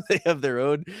problems, they have their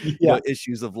own, Yeah.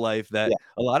 issues of life that Yeah.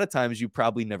 a lot of times you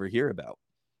probably never hear about.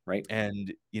 Right.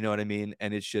 And you know what I mean?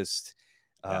 And it's just,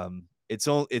 Yeah. it's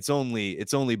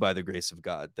only by the grace of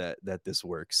God that this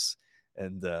works,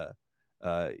 and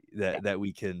Yeah. that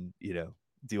we can,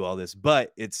 do all this.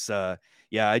 But it's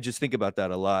yeah, I just think about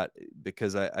that a lot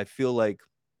because I feel like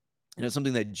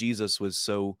something that Jesus was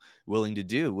so willing to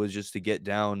do was just to get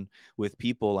down with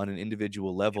people on an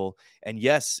individual level. And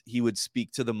yes, he would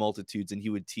speak to the multitudes and he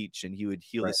would teach and he would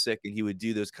heal the Right. sick and he would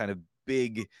do those kind of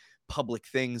big public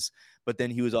things. But then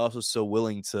he was also so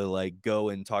willing to like go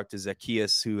and talk to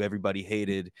Zacchaeus, who everybody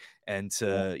hated, and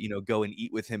Yeah. to, go and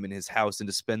eat with him in his house and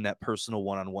to spend that personal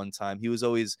one-on-one time. He was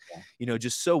always, Yeah.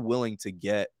 just so willing to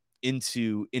get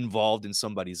involved in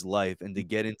somebody's life and to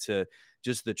get into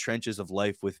just the trenches of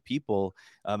life with people,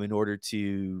 in order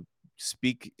to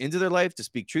speak into their life, to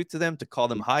speak truth to them, to call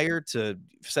them higher, to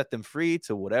set them free,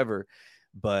 to whatever.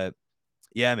 But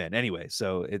yeah, man. Anyway,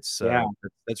 so it's Yeah.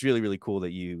 that's really really cool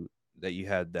that you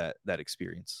had that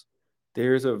experience.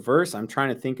 There's a verse I'm trying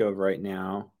to think of right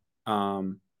now.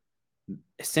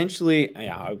 Essentially,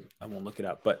 yeah, I won't look it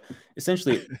up, but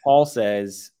essentially, Paul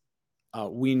says,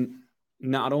 we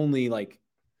not only like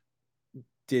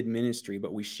did ministry,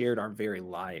 but we shared our very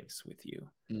lives with you.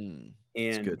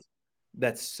 It's good. And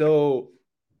that's so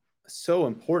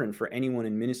important for anyone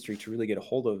in ministry to really get a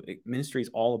hold of. Ministry is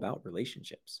all about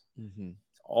relationships. Hmm.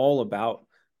 It's all about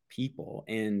people,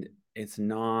 and it's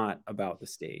not about the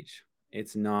stage.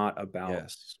 It's not about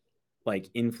Yes. like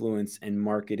influence and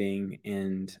marketing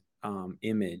and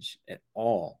image at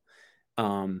all.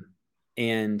 Um,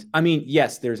 and I mean,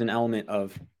 yes, there's an element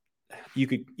of you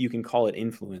can call it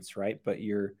influence, right? But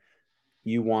you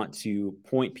want to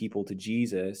point people to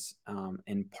Jesus,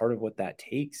 and part of what that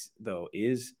takes though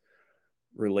is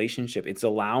relationship. It's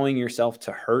allowing yourself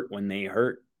to hurt when they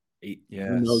hurt,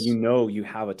 even though Yes. you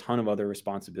have a ton of other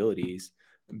responsibilities,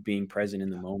 being present in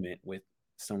the moment with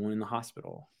someone in the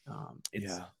hospital.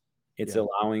 Yeah. It's Yeah.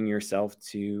 allowing yourself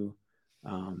to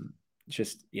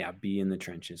just be in the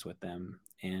trenches with them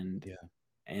Yeah.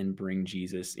 and bring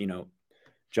Jesus.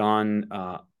 John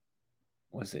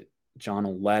was it John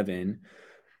 11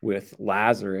 with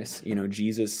Lazarus?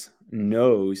 Jesus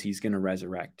knows he's going to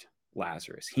resurrect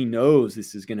Lazarus. He knows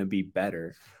this is going to be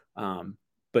better,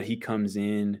 but he comes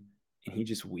in and he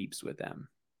just weeps with them.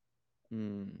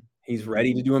 Mm. He's Hmm.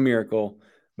 ready to do a miracle,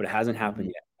 but it hasn't happened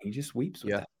Hmm. yet. He just weeps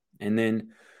with Yeah. them.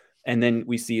 And then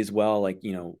we see as well, like,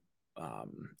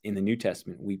 in the New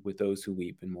Testament, weep with those who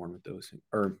weep and mourn with those who,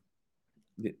 or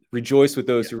rejoice with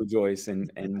those Yeah. who rejoice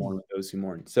and mourn with those who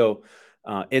mourn. So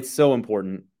it's so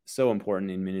important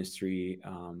in ministry,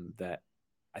 that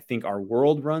I think our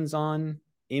world runs on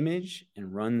image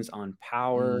and runs on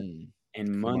power Mm. and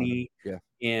Come on. money, Yeah.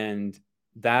 and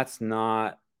that's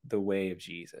not the way of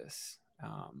Jesus.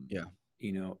 Yeah.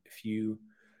 If you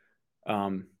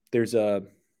there's a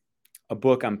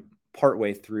book I'm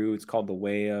partway through. It's called The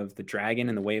Way of the Dragon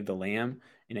and the Way of the Lamb,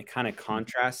 and it kind of Mm.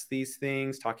 contrasts these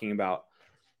things, talking about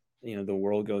the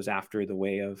world goes after the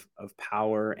way of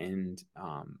power, and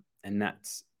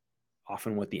that's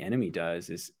often what the enemy does,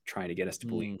 is trying to get us to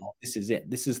believe, Mm. oh, this is it.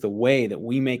 This is the way that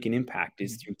we make an impact,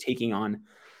 is through taking on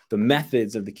the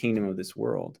methods of the kingdom of this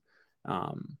world.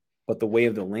 But the way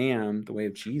of the Lamb, the way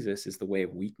of Jesus, is the way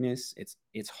of weakness.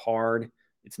 It's hard.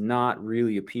 It's not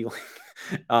really appealing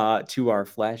to our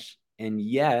flesh, and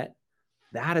yet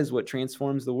that is what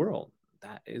transforms the world.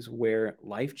 That is where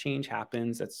life change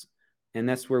happens.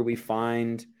 That's where we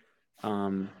find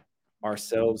um,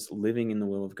 ourselves living in the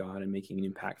will of God and making an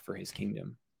impact for His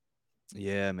kingdom.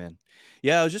 Yeah, man.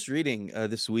 Yeah, I was just reading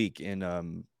this week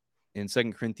in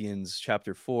Second Corinthians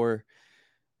chapter 4.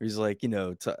 He's like,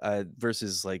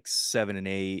 verses like 7 and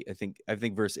 8. I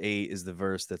think verse 8 is the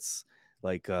verse that's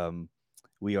like,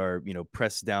 we are,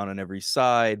 pressed down on every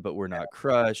side, but we're not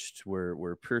crushed.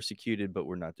 We're persecuted, but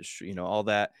we're not destroyed. All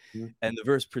that. Mhm. And the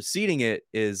verse preceding it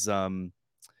is,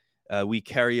 we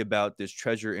carry about this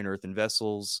treasure in earthen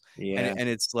vessels, and Yeah.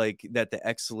 it's like that the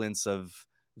excellence of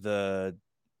the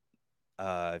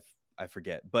I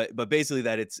forget, but basically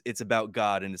that it's about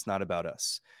God and it's not about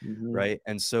us, Mhm. right?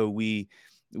 And so we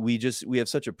have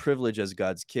such a privilege as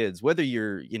God's kids, whether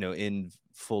you're in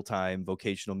full time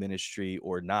vocational ministry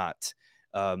or not.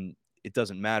 Um, it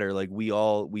doesn't matter. Like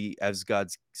we as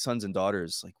God's sons and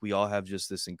daughters, like we all have just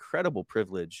this incredible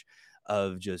privilege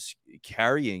of just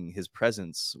carrying His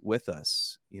presence with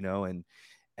us,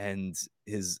 and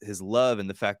his love and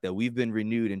the fact that we've been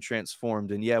renewed and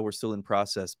transformed, and yeah, we're still in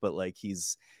process, but like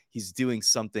he's doing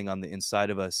something on the inside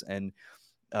of us. And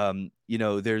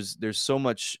there's so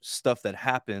much stuff that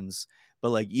happens, but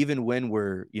like even when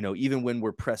we're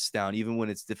pressed down, even when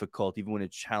it's difficult, even when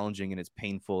it's challenging and it's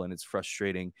painful and it's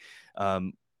frustrating,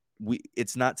 um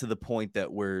it's not to the point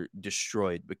that we're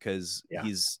destroyed, because Yeah.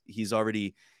 he's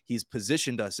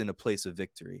positioned us in a place of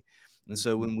victory. And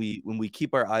so when we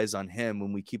keep our eyes on him,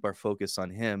 when we keep our focus on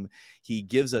him, he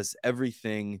gives us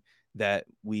everything that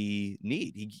we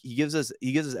need. He gives us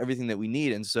everything that we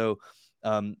need. And so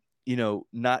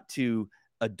not to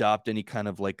adopt any kind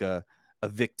of like a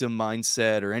victim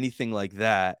mindset or anything like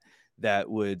that that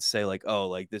would say like, oh,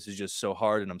 like this is just so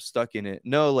hard and I'm stuck in it.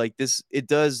 No, like this, it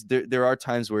does. There are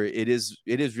times where it is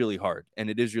really hard and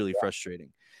it is really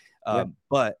frustrating. Yeah.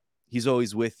 But he's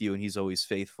always with you and he's always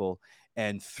faithful.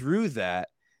 And through that,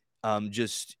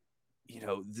 just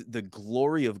the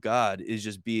glory of God is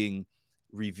just being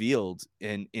revealed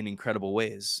in incredible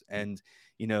ways. And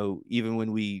even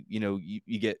when we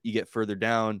you get further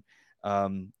down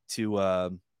to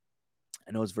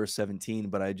I know it's verse 17,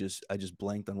 but I just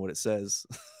blanked on what it says.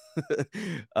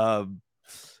 um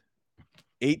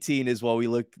 18 is while we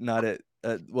look not at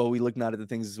we look not at the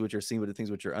things which are seen, but the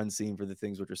things which are unseen, for the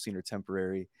things which are seen are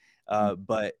temporary.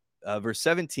 But verse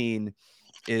 17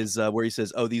 is where he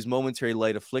says, "Oh, these momentary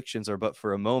light afflictions are but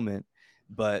for a moment,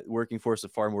 but working for us a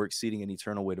far more exceeding and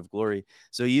eternal weight of glory."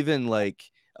 So even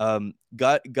like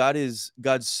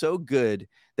God's so good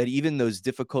that even those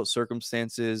difficult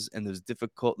circumstances and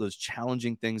those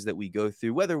challenging things that we go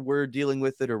through, whether we're dealing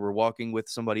with it or we're walking with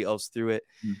somebody else through it,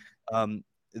 um,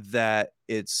 that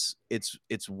it's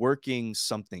working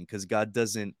something, because God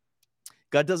doesn't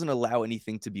allow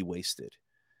anything to be wasted,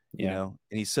 Yeah. and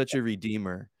he's such a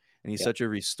redeemer and he's Yeah. such a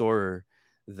restorer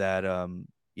that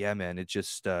yeah, man, it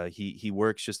just he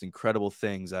works just incredible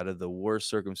things out of the worst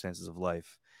circumstances of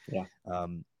life. Yeah.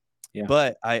 um Yeah.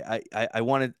 but I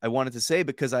wanted to say,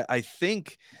 because I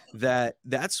think that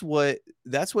that's what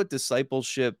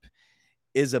discipleship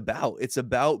is about. It's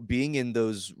about being in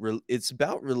it's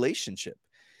about relationship.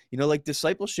 Like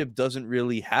discipleship doesn't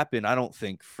really happen, I don't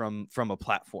think, from a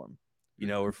platform,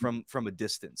 or Mhm. from a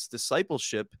distance.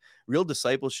 Real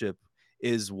discipleship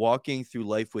is walking through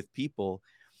life with people.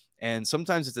 And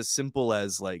sometimes it's as simple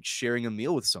as like sharing a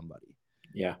meal with somebody.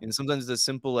 Yeah. And sometimes it's as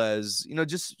simple as,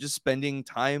 just spending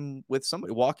time with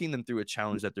somebody, walking them through a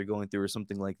challenge that they're going through or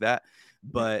something like that. Yeah.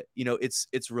 But,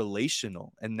 it's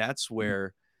relational. And that's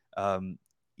where, um,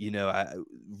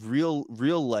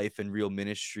 real life and real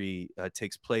ministry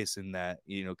takes place, in that,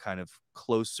 kind of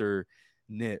closer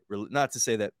knit. Not to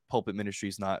say that pulpit ministry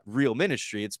is not real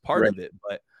ministry, it's part Right. of it.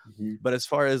 But Mhm. as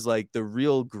far as like the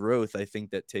real growth, I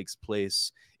think that takes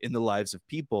place in the lives of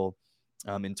people,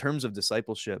 in terms of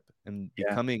discipleship and Yeah.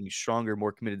 becoming stronger,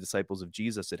 more committed disciples of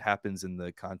Jesus, it happens in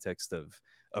the context of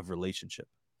relationship.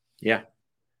 Yeah.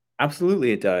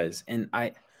 Absolutely, it does. And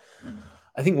I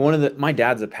think my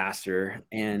dad's a pastor,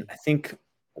 and I think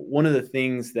one of the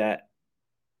things that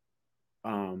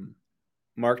um,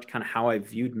 marked kind of how I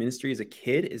viewed ministry as a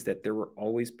kid is that there were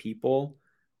always people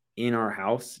in our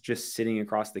house just sitting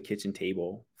across the kitchen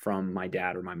table from my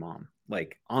dad or my mom,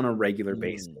 like on a regular Mm,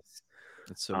 basis.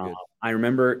 that's so Uh, good. I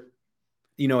remember,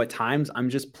 at times I'm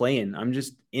just playing, I'm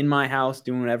just in my house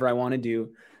doing whatever I want to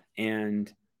do.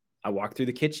 And I walk through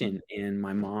the kitchen and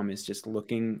my mom is just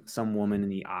looking some woman in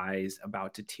the eyes,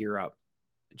 about to tear up,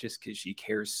 just because she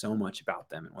cares so much about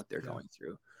them and what they're Yeah. going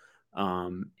through.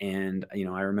 And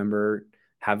I remember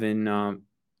having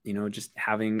just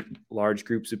having large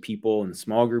groups of people and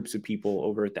small groups of people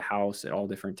over at the house at all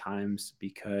different times,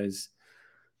 because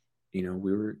we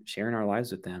were sharing our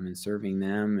lives with them and serving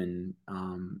them, and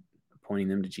pointing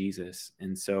them to Jesus.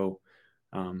 And so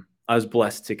I was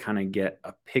blessed to kind of get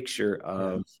a picture Yeah.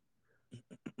 of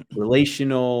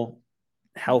relational,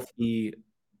 healthy,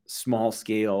 small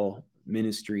scale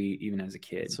ministry even as a That's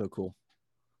kid. so cool.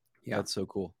 Yeah. That's so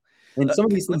cool. And some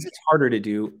of these Let things me it's harder to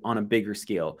do on a bigger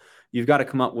scale. You've got to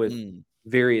come up with mm,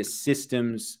 various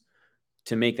systems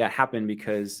to make that happen,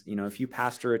 because, if you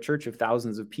pastor a church of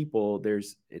thousands of people,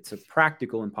 it's a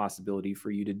practical impossibility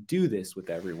for you to do this with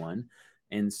everyone.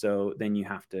 And so then you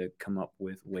have to come up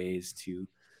with ways to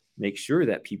make sure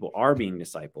that people are being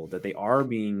discipled, that they are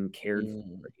being cared for,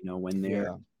 mm, when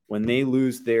yeah. they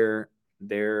lose their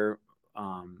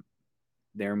um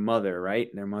their mother, right?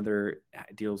 Their mother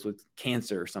deals with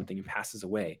cancer or something and passes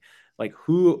away. Like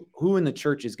who in the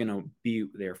church is going to be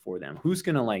there for them? Who's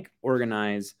going to like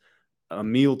organize a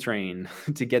meal train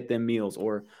to get them meals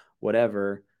or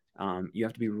whatever? You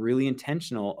have to be really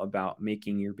intentional about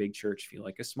making your big church feel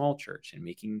like a small church, and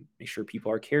make sure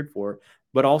people are cared for,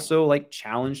 but also like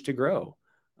challenged to grow.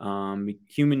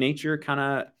 Human nature kind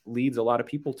of leads a lot of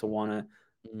people to want to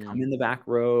come Mm, in the back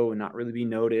row and not really be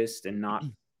noticed and not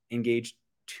engage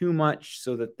too much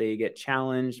so that they get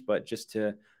challenged, but just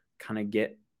to kind of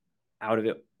get out of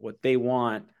it what they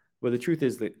want. But the truth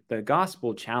is that the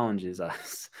gospel challenges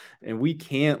us and we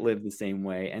can't live the same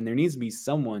way. And there needs to be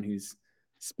someone who's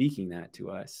speaking that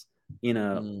to us. in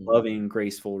a Mm. loving,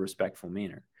 graceful, respectful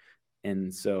manner.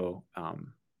 And so,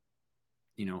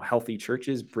 healthy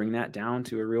churches bring that down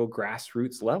to a real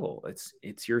grassroots level.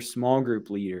 It's your small group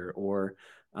leader, or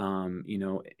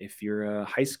if you're a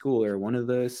high schooler, one of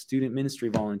the student ministry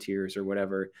volunteers or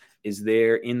whatever is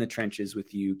there in the trenches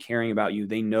with you, caring about you.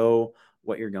 They know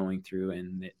what you're going through,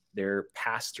 and they're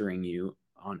pastoring you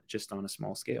on a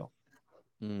small scale.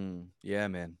 Yeah,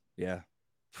 man. Yeah.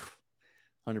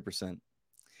 100%.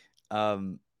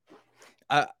 Um,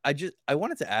 I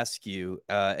wanted to ask you,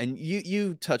 and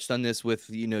you touched on this with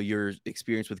your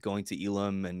experience with going to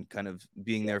Elam and kind of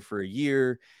being there for a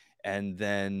year, and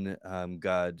then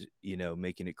God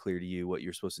making it clear to you what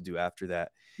you're supposed to do after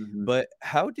that. Mhm. But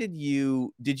how did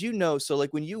you know? So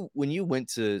like when you went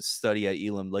to study at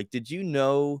Elam, like did you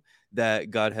know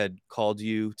that God had called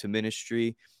you to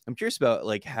ministry? I'm curious about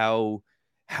like how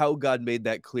God made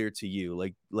that clear to you?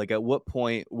 Like at what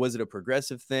point was it a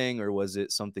progressive thing, or was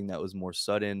it something that was more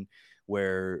sudden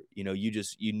where,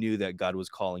 you knew that God was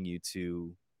calling you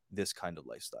to this kind of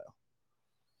lifestyle?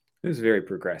 It was very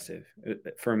progressive. Yeah.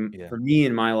 For me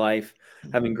in my life,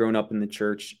 having grown up in the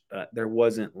church, there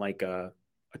wasn't like a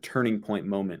turning point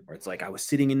moment where it's like I was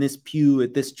sitting in this pew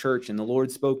at this church and the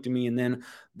Lord spoke to me, and then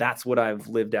that's what I've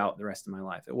lived out the rest of my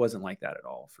life. It wasn't like that at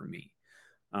all for me.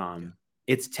 Yeah.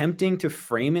 It's tempting to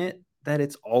frame it that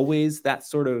it's always that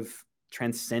sort of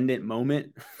transcendent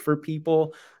moment for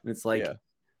people, and it's like,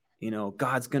 Yeah.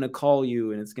 God's going to call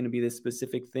you and it's going to be this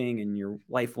specific thing and your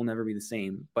life will never be the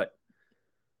same. But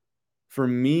for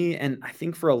me, and I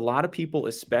think for a lot of people,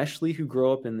 especially who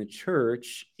grow up in the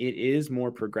church, it is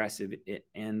more progressive.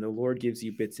 And the Lord gives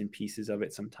you bits and pieces of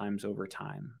it sometimes over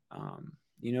time.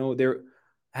 There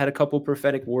I had a couple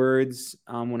prophetic words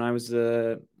when I was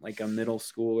like a middle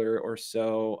schooler or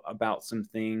so about some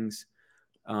things,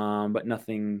 but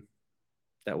nothing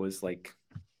that was like,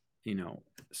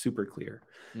 super clear.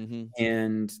 Hmm.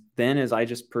 And then as I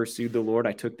just pursued the Lord,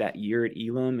 I took that year at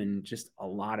Elam and just a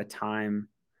lot of time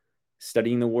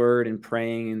studying the word and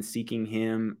praying and seeking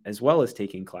him, as well as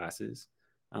taking classes.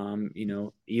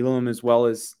 Elam as well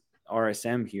as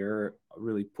RSM here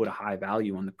really put a high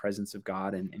value on the presence of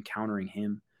God and encountering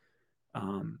him,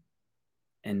 um,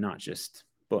 and not just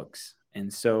books.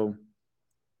 And so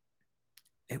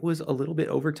it was a little bit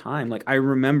over time. Like I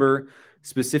remember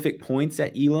specific points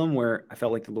at Elam where I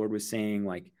felt like the Lord was saying,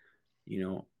 like,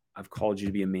 I've called you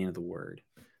to be a man of the word.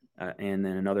 And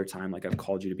then another time, like I've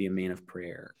called you to be a man of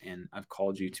prayer, and I've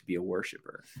called you to be a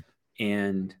worshiper.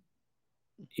 And,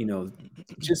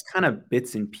 just kind of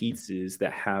bits and pieces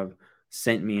that have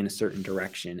sent me in a certain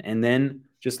direction. And then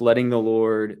just inviting the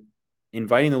Lord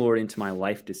into my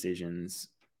life decisions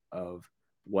of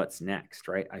what's next,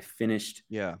 right?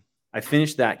 Yeah. I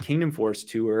finished that Kingdom Force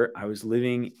tour. I was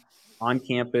living on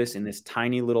campus in this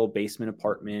tiny little basement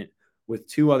apartment with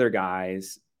two other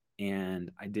guys,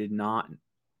 and I didn't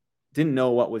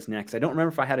know what was next. I don't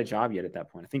remember if I had a job yet at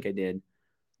that point. I think I did,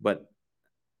 but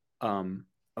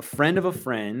a friend of a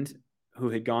friend who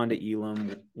had gone to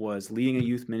Elam was leading a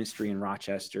youth ministry in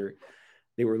Rochester.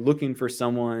 They were looking for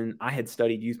someone. I had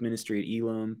studied youth ministry at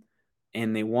Elam,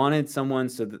 and they wanted someone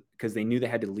because they knew they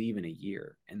had to leave in a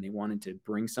year, and they wanted to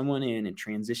bring someone in and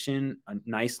transition a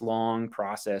nice long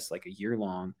process, like a year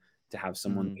long, to have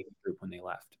someone Hmm. lead the group when they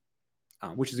left,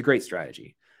 which is a great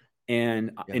strategy.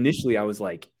 And Yeah. initially I was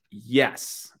like,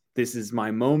 yes, this is my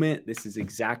moment. This is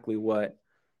exactly what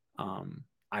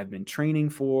I've been training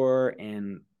for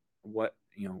and what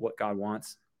God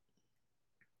wants.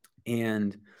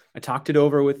 And I talked it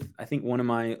over with, I think, one of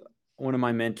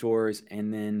my mentors,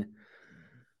 and then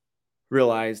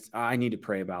realized I need to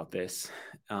pray about this.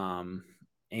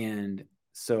 And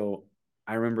so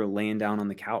I remember laying down on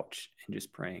the couch and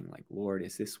just praying, like, Lord,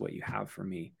 is this what you have for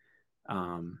me?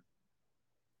 Um,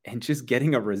 and just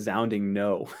getting a resounding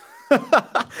no.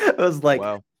 I was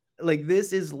Wow. like,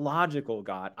 this is logical,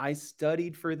 God. I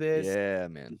studied for this. Yeah,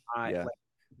 man. I Yeah. like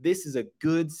this is a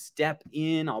good step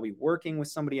in. I'll be working with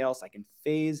somebody else. I can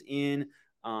phase in.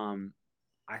 Um,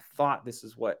 I thought this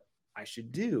is what I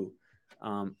should do.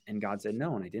 And God said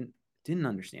no, and I didn't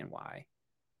understand why,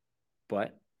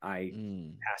 but I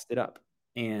Mm. passed it up.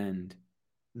 And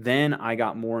then I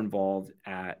got more involved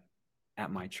at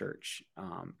my church,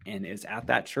 and it's at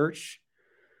that church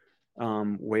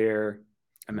where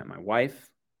I met my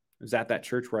wife. It was at that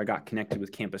church where I got connected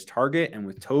with Campus Target and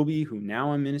with Toby, who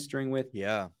now I'm ministering with.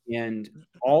 Yeah. And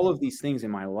all of these things in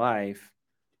my life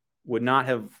would not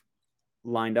have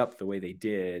lined up the way they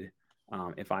did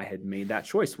if I had made that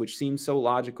choice, which seems so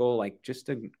logical, like just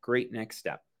a great next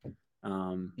step.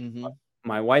 Um, Hmm.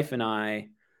 my wife and I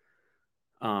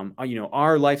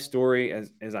Our life story,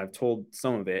 as I've told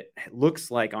some of it,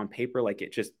 looks like on paper, like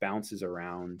it just bounces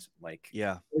around. Like,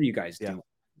 Yeah. what are you guys Yeah. doing?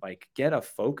 Like, get a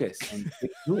focus and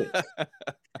get to it.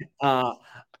 A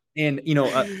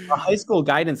high school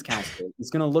guidance counselor is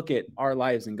going to look at our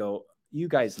lives and go, you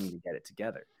guys need to get it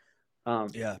together.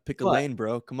 Yeah. Pick a But lane,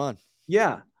 bro. Come on.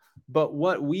 yeah, but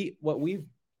what we've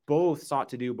both sought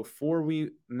to do before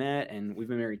we met, and we've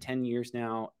been married 10 years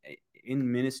now,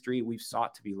 in ministry, we've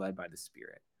sought to be led by the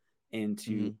Spirit and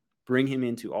to bring him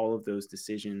into all of those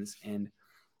decisions. And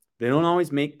they don't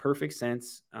always make perfect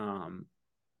sense,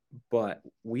 but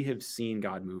we have seen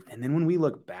God move. And then when we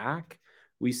look back,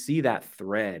 we see that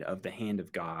thread of the hand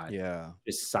of God Yeah.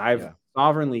 just Yeah.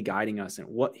 sovereignly guiding us. And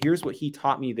here's what he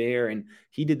taught me there. And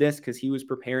he did this because he was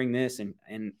preparing this.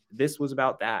 And this was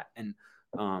about that. And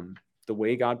the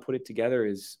way God put it together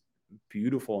is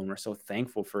beautiful. And we're so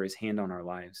thankful for his hand on our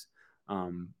lives.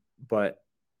 But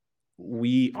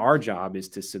our job is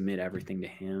to submit everything to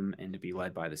him and to be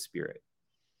led by the Spirit.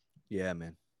 Yeah,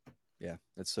 man. Yeah,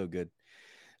 that's so good.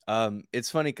 It's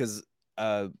funny because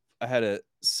I had a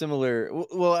similar,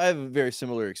 I have a very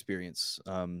similar experience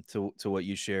to what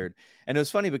you shared, and it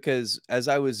was funny because as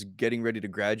I was getting ready to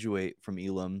graduate from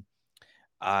Elam,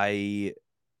 I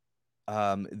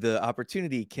the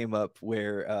opportunity came up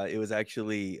where it was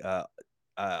actually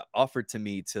offered to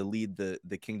me to lead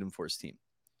the Kingdom Force team.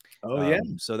 Oh, yeah.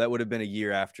 So that would have been a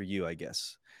year after you, I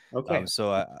guess. Okay. I mean,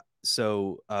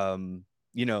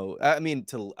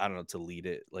 I don't know, to lead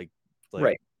it, like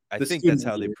Right. I The think that's student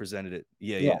how they leader. presented it.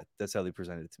 Yeah, Yeah. yeah, that's how they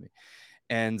presented it to me.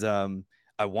 And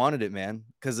I wanted it, man,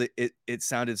 because it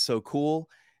sounded so cool.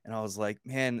 And I was like,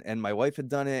 man, and my wife had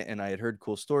done it, and I had heard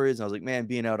cool stories. And I was like, man,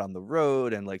 being out on the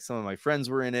road, and like some of my friends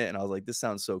were in it, and I was like, this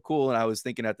sounds so cool. And I was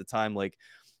thinking at the time, like,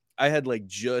 I had like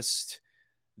just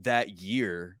that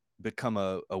year become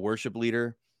a worship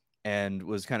leader and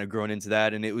was kind of grown into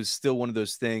that. And it was still one of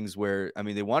those things where, I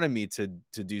mean, they wanted me to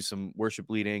do some worship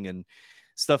leading and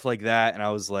stuff like that. And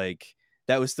I was like,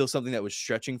 that was still something that was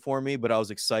stretching for me, but I was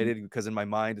excited because in my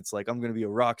mind, it's like, I'm going to be a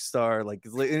rock star, like,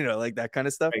 like that kind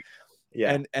of stuff. Right.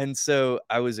 Yeah. And so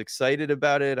I was excited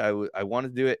about it. I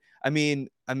wanted to do it. I mean,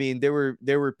 there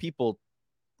were people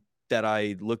that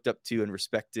I looked up to and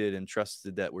respected and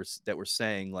trusted that were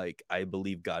saying, like, I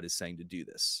believe God is saying to do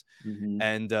this. Mm-hmm.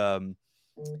 And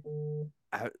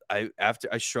after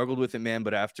I struggled with it, man,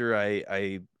 but after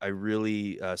I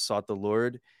really sought the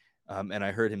Lord, and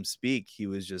I heard him speak, he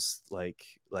was just like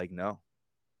no.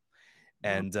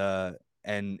 Wow.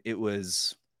 And it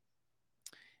was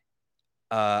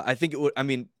I think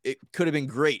it could have been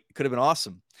great, could have been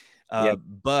awesome. Yeah.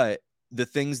 But the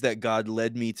things that God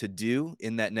led me to do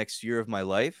in that next year of my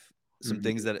life, some Mm-hmm.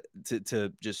 things that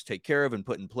to just take care of and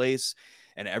put in place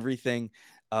and everything,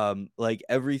 like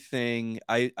everything,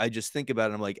 I just think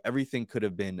about it. I'm like, everything could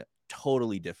have been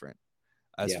totally different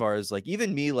as Yeah. far as like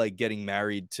even me like getting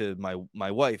married to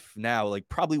my wife now, like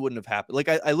probably wouldn't have happened. Like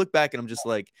I look back and I'm just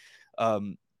like,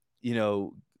 um, you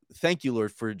know, thank you,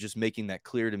 Lord, for just making that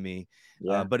clear to me.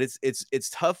 Yeah. But it's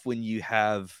tough when you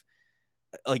have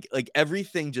like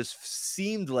everything just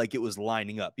seemed like it was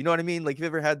lining up. You know what I mean? Like, you've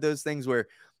ever had those things where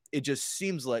it just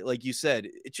seems like you said,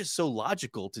 it's just so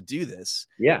logical to do this.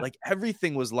 Yeah. Like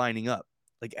everything was lining up.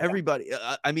 Like everybody,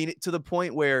 I mean, to the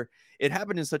point where it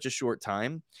happened in such a short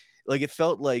time. Like it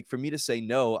felt like for me to say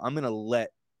no, I'm gonna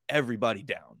let everybody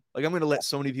down. Like I'm gonna let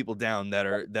so many people down that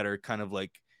are kind of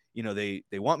like, they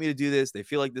want me to do this. They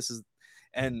feel like this is,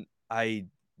 and I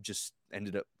just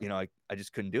ended up, I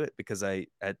just couldn't do it because at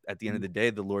the end of the day,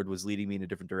 the Lord was leading me in a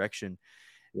different direction.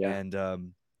 Yeah.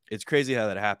 And it's crazy how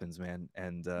that happens, man.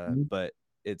 And Mhm. but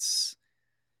it's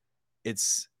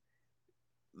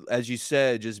as you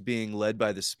said, just being led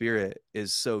by the Spirit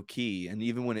is so key. And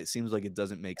even when it seems like it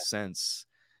doesn't make sense,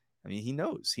 I mean, he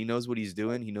knows what he's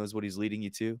doing. He knows what he's leading you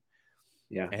to.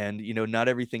 Yeah. And not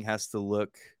everything has to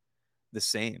look the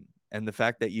same. And the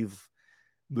fact that you've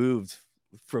moved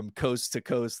from coast to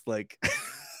coast like,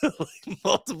 like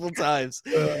multiple times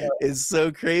is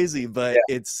so crazy. But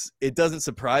Yeah. it doesn't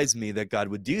surprise me that God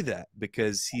would do that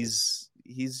because he's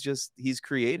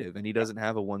creative and he doesn't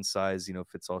have a one size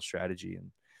fits all strategy.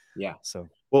 And Yeah. so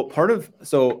Well, part of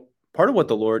what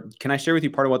the Lord, can I share with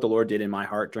you part of what the Lord did in my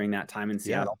heart during that time in yeah,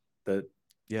 Seattle? The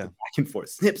yeah, back and forth,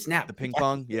 snip, snap. the ping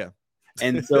pong, yeah.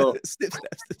 And so, Snip,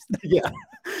 snap, snip, snap.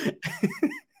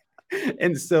 yeah.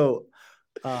 And so,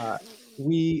 uh,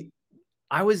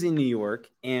 I was in New York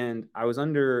and I was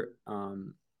under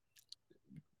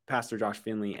Pastor Josh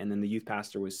Finley, and then the youth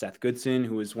pastor was Seth Goodson,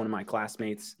 who was one of my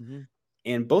classmates. Mm-hmm.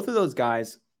 And both of those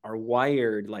guys are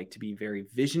wired like to be very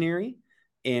visionary,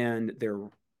 and they're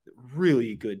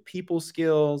really good people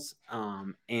skills,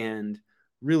 and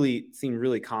really seemed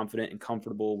really confident and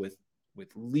comfortable with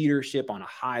leadership on a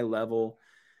high level.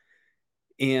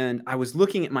 And I was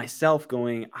looking at myself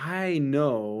going, I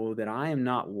know that I am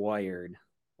not wired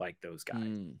like those guys.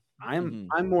 Mm. I'm Mhm.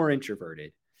 I'm more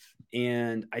introverted,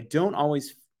 and I don't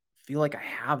always feel like I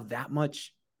have that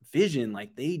much vision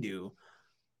like they do.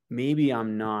 Maybe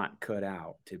I'm not cut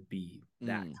out to be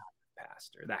that kind Mm. of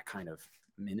pastor, that kind of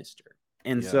minister.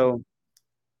 And Yeah. so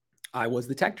I was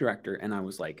the tech director, and I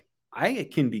was like, I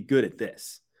can be good at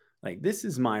this. Like, this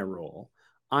is my role.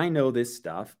 I know this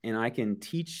stuff, and I can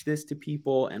teach this to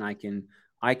people, and I can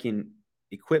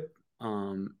equip,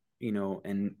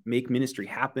 and make ministry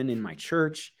happen in my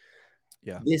church.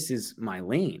 Yeah. This is my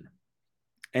lane.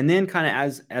 And then kind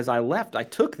of as I left, I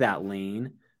took that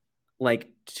lane like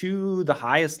to the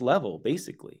highest level,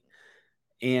 basically.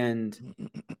 And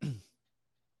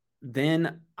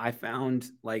then I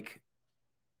found like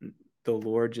the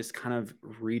Lord just kind of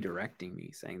redirecting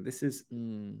me, saying,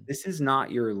 Mm. this is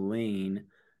not your lane.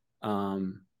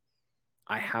 Um,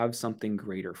 I have something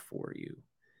greater for you.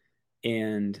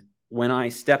 And when I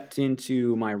stepped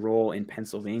into my role in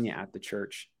Pennsylvania at the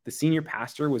church, the senior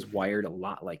pastor was wired a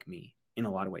lot like me in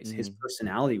a lot of ways. His Mhm.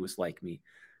 personality was like me.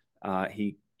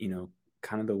 He,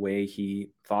 kind of the way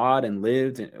he thought and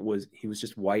lived, he was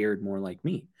just wired more like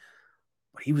me.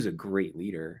 But he was a great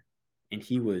leader, and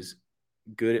he was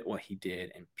good at what he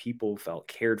did, and people felt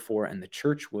cared for, and the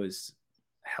church was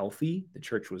healthy. The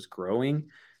church was growing.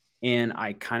 And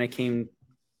I kind of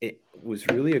it was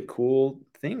really a cool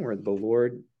thing where the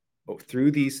Lord,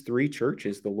 through these three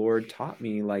churches, the Lord taught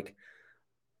me like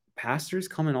pastors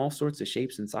come in all sorts of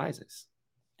shapes and sizes.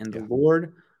 And the Yeah.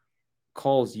 Lord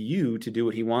calls you to do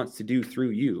what he wants to do through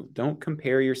you. Don't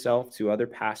compare yourself to other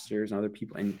pastors and other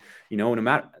people. And, no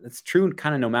matter, that's true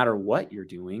kind of no matter what you're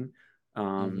doing.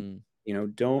 Mhm.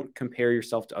 Don't compare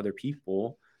yourself to other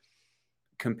people.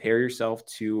 Compare yourself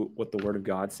to what the word of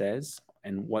God says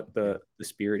and what Yeah. the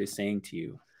Spirit is saying to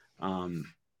you.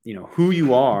 Who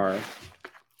you are,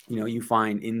 you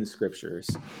find in the scriptures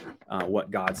what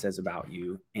God says about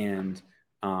you. And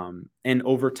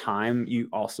over time, you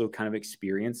also kind of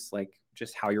experience like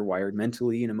just how you're wired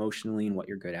mentally and emotionally and what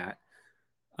you're good at.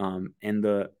 And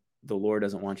the Lord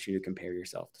doesn't want you to compare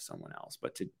yourself to someone else,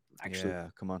 but to actually, Yeah.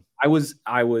 Come on. I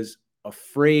was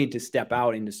afraid to step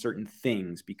out into certain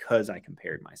things because I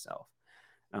compared myself.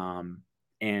 Um,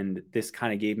 and this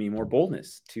kind of gave me more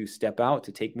boldness to step out,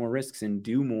 to take more risks and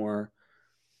do more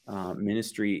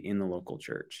ministry in the local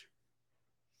church.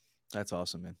 That's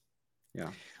awesome, man.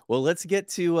 Yeah. Well, let's get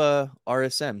to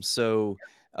RSM. So,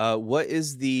 what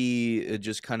is the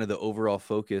just kind of the overall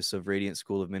focus of Radiant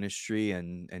School of Ministry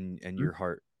and Mhm. your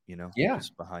heart, Yeah.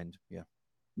 just behind? Yeah.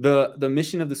 The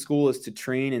mission of the school is to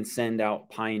train and send out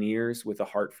pioneers with a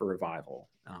heart for revival.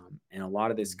 And a lot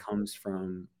of this Mm. comes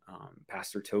from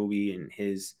Pastor Toby and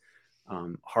his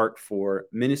heart for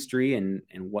ministry and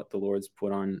what the Lord's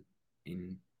put on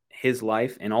in his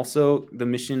life, and also the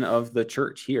mission of the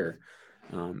church here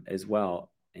as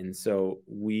well. And so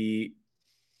we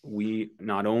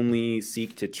not only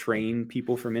seek to train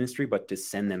people for ministry, but to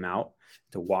send them out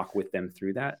to walk with them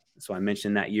through that. So I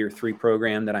mentioned that year 3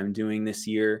 program that I'm doing this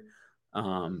year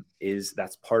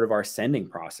that's part of our sending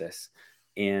process.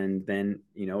 And then,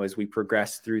 as we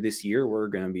progress through this year, we're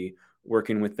going to be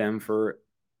working with them for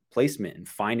placement and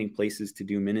finding places to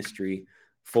do ministry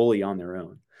fully on their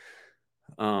own.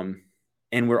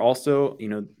 And we're also,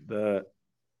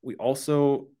 we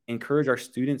also encourage our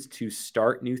students to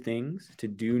start new things, to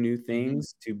do new Mhm.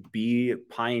 things, to be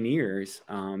pioneers.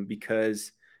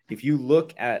 Because if you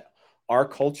look at our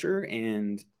culture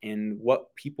and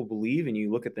what people believe, and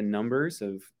you look at the numbers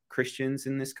of Christians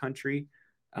in this country,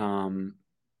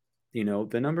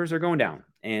 the numbers are going down.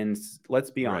 And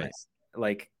let's be Right. honest,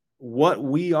 like what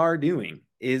we are doing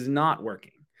is not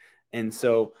working. And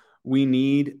so we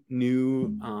need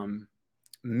new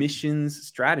missions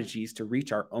strategies to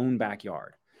reach our own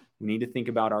backyard. We need to think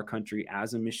about our country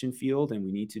as a mission field, and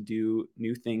we need to do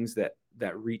new things that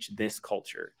reach this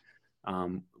culture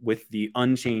with the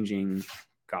unchanging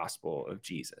gospel of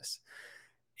Jesus.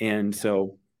 And Yeah.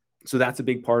 so that's a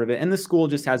big part of it. And the school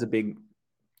just has a big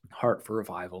heart for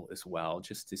revival as well,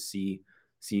 just to see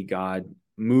God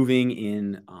moving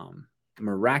in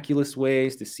miraculous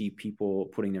ways, to see people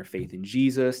putting their faith in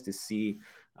Jesus, to see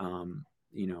um,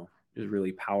 just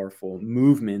really powerful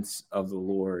movements of the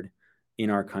Lord in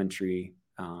our country.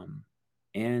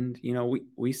 And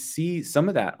we see some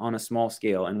of that on a small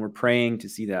scale, and we're praying to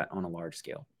see that on a large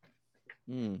scale.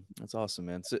 That's awesome,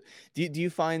 man. So, do you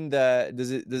find that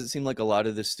does it seem like a lot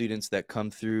of the students that come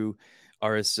through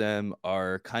RSM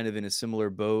are kind of in a similar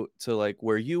boat to like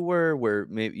where you were, where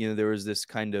maybe, there was this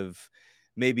kind of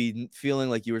maybe feeling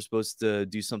like you were supposed to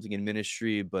do something in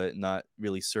ministry, but not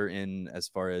really certain as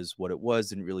far as what it was,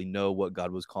 didn't really know what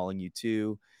God was calling you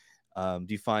to. Do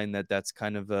you find that that's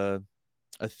kind of a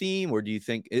theme, or do you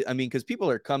think, I mean, because people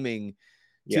are coming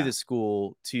to Yeah. the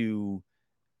school to,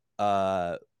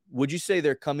 uh, would you say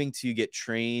they're coming to get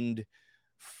trained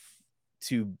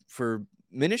for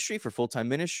ministry, for full-time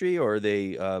ministry, or are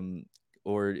they,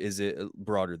 or is it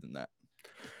broader than that?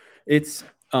 It's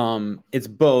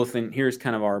both, and here's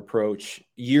kind of our approach.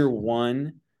 Year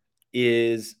one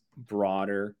is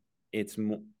broader. It's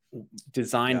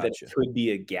designed that it Gotcha. could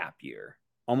be a gap year,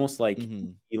 almost like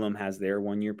Mhm. Elam has their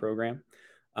 1 year program.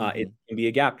 It Mhm. can be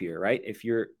a gap year, right? If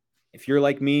you're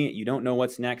like me, you don't know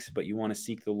what's next, but you want to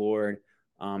seek the Lord.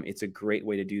 It's a great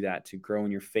way to do that, to grow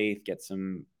in your faith, get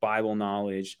some Bible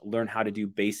knowledge, learn how to do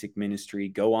basic ministry,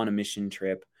 go on a mission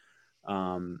trip,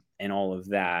 and all of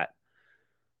that.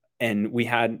 And we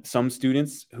had some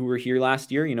students who were here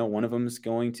last year. One of them is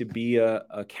going to be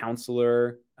a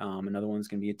counselor. Another one's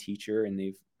going to be a teacher,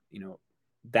 and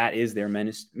that is their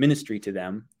ministry to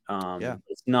them. Yeah.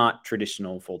 It's not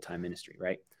traditional full-time ministry,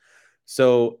 right?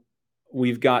 So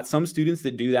we've got some students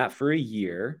that do that for a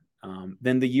year.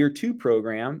 Then the year two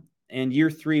program and year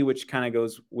three, which kind of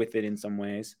goes with it in some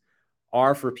ways,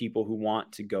 are for people who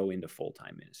want to go into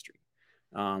full-time ministry.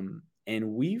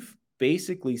 And we've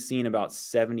basically seen about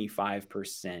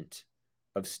 75%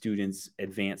 of students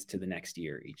advance to the next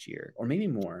year each year, or maybe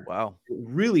more. Wow.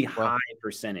 Really Wow. high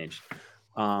percentage.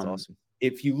 That's awesome.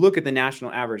 If you look at the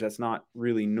national average, that's not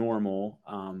really normal,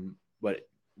 but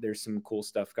there's some cool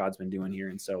stuff God's been doing here.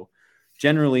 And so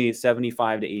generally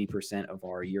 75 to 80% of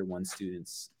our year one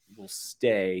students will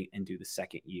stay and do the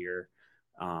second year.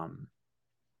 And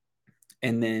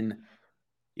then,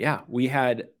 yeah, we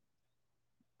had,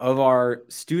 of our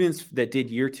students that did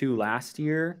year two last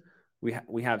year,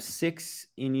 we have 6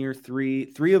 in year three.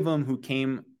 3 of them who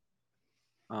came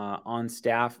on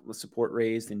staff with support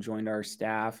raised and joined our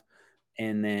staff,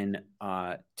 and then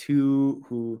 2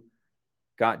 who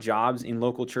got jobs in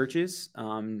local churches,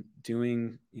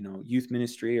 doing youth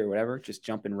ministry or whatever, just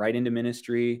jumping right into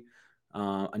ministry.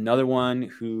 Another one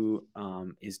who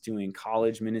is doing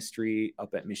college ministry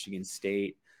up at Michigan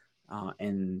State,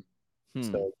 and Hmm.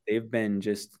 so they've been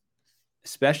just,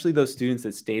 especially those students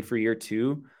that stayed for year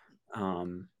two,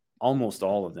 almost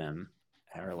all of them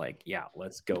are like, yeah,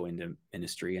 let's go into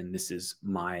ministry. And this is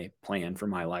my plan for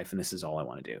my life. And this is all I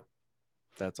want to do.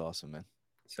 That's awesome, man.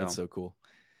 That's So, so cool.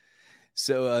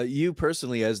 So, you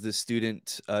personally, as the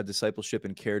student discipleship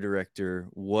and care director,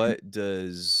 what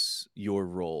does your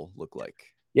role look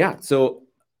like? yeah. So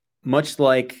much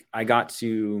like I got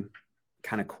to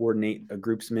kind of coordinate a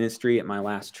groups ministry at my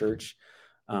last church,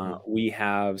 Mhm. we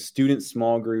have student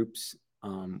small groups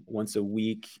once a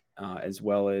week, as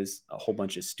well as a whole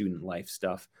bunch of student life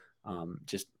stuff,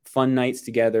 just fun nights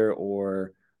together,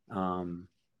 or, um,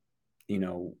 you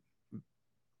know,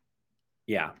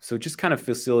 yeah. So just kind of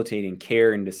facilitating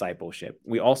care and discipleship.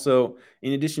 We also,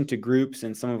 in addition to groups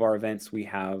and some of our events, we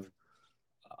have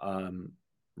um,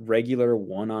 regular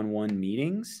one-on-one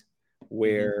meetings Mhm.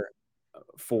 where,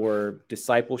 for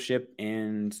discipleship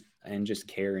and just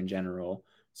care in general.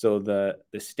 So the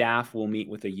staff will meet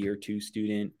with a year two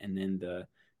student, and then the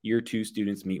year two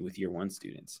students meet with year one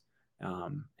students,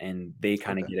 and they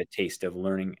kind of Okay. get a taste of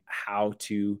learning how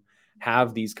to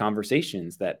have these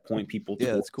conversations that point people Yeah,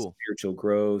 towards that's cool. spiritual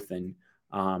growth. And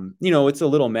it's a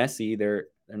little messy. They're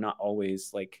not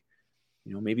always like,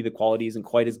 maybe the quality isn't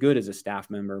quite as good as a staff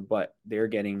member, but they're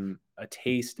getting a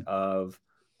taste of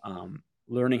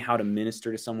learning how to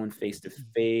minister to someone face to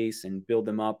face and build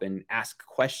them up and ask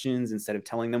questions instead of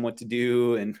telling them what to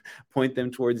do, and point them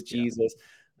towards Yeah. Jesus.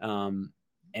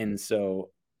 And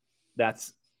so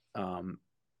that's um,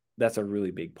 that's a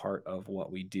really big part of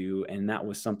what we do. And that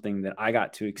was something that I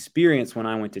got to experience when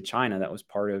I went to China. That was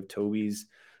part of Toby's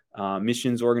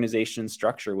missions organization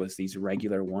structure, was these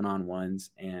regular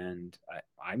one-on-ones. And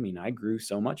I grew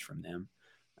so much from them.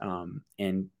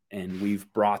 And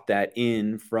we've brought that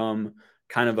in from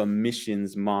kind of a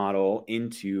missions model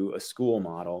into a school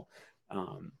model.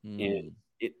 And Mm.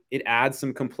 it adds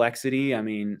some complexity. I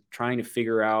mean, trying to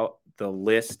figure out the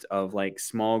list of like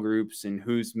small groups and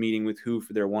who's meeting with who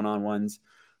for their one-on-ones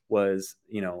was,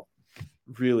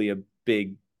 really a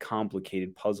big,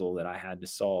 complicated puzzle that I had to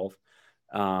solve.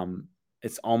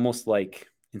 It's almost like,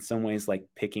 in some ways, like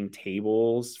picking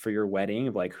tables for your wedding,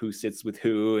 of like who sits with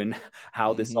who and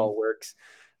how this Mhm. all works.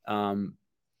 Um,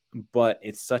 but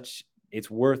it's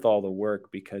worth all the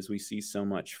work, because we see so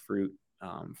much fruit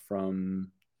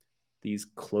from these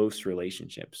close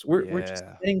relationships. We're just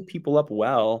Yeah. setting people up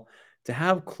well to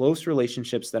have close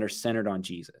relationships that are centered on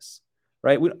Jesus,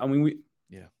 right?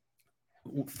 Yeah.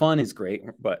 Fun is great,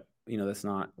 but that's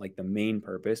not like the main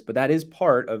purpose, but that is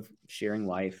part of sharing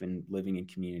life and living in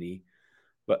community.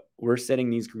 But we're setting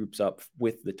these groups up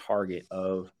with the target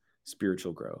of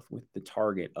spiritual growth, with the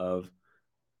target of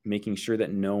making sure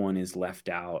that no one is left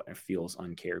out and feels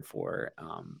uncared for.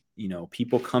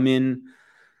 People come in,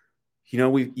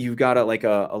 you've got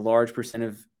a large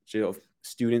percentage of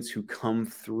students who come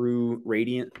through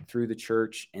Radiant, through the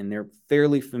church, and they're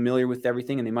fairly familiar with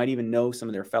everything, and they might even know some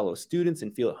of their fellow students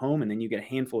and feel at home. And then you get a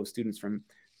handful of students from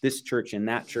this church and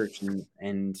that church and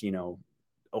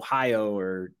Ohio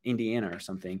or Indiana or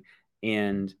something.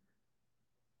 And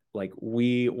like,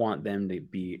 we want them to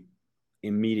be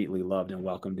immediately loved and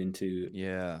welcomed into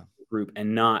Yeah. the group,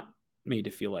 and not made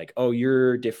to feel like, oh,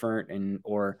 you're different,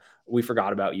 or we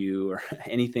forgot about you, or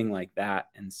anything like that.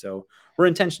 And so we're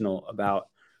intentional about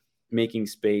making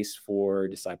space for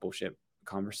discipleship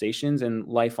conversations and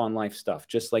life on life stuff,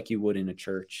 just like you would in a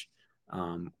church.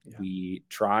 Yeah. We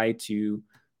try to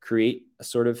create a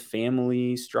sort of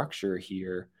family structure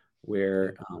here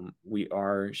where we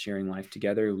are sharing life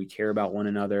together. We care about one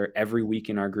another. Every week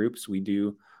in our groups, we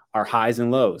do our highs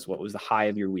and lows. What was the high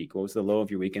of your week? What was the low of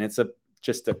your week? And it's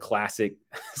just a classic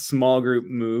small group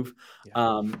move.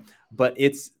 Yeah. But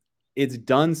it's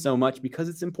done so much because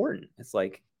it's important. It's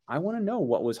like, I want to know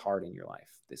what was hard in your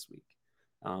life this week.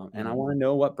 And I want to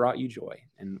know what brought you joy,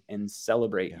 and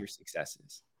celebrate Yeah. your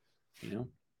successes,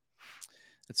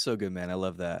 That's so good, man. I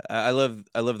love that. I love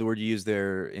the word you use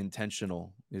there,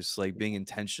 intentional. It's like being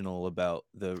intentional about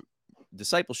the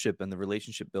discipleship and the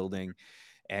relationship building,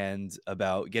 and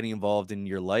about getting involved in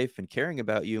your life and caring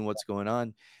about you and what's going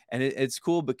on. And it's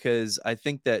cool because I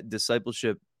think that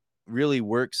discipleship really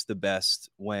works the best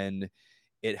when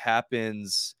it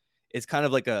happens. It's kind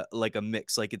of like a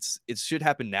mix. Like it should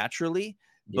happen naturally,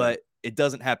 Yeah. but it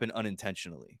doesn't happen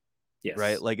unintentionally.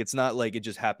 Right? Yes. Like, it's not like it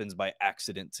just happens by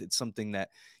accident. It's something that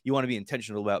you want to be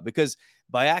intentional about, because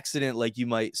by accident, like, you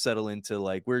might settle into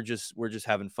like, we're just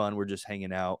having fun, we're just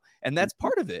hanging out. And that's Mhm.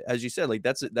 part of it. As you said, like,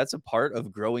 that's a part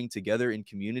of growing together in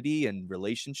community and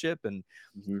relationship and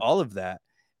Mhm. all of that.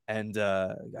 And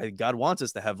God wants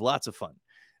us to have lots of fun.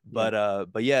 Yeah.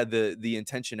 But yeah, the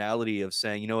intentionality of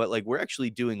saying, you know what, like, we're actually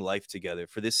doing life together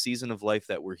for this season of life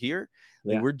that we're here.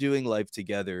 Like, Yeah. we're doing life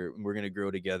together. We're going to grow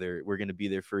together. We're going to be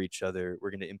there for each other. We're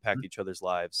going to Mhm. impact each other's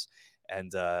lives.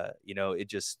 And it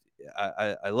just,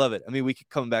 I love it. I mean, we could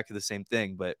come back to the same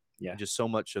thing, but Yeah. just so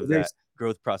much of that There's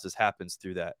growth process happens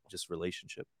through that just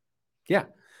relationship. Yeah.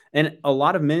 And a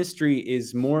lot of ministry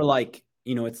is more like,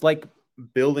 it's like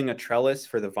building a trellis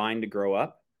for the vine to grow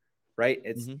up, right?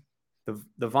 It's Hmm.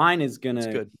 the vine is going It's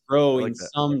to good. grow I in like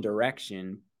that. some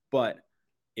direction, but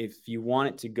if you want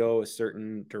it to go a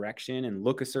certain direction and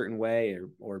look a certain way,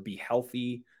 or be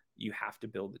healthy, you have to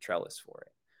build the trellis for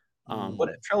it. But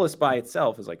a Mm. trellis by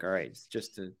itself is like, all right, it's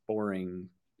just a boring,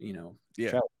 Yeah.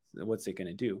 trellis. What's it going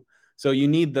to do? So you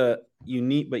need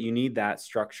that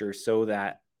structure so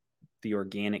that the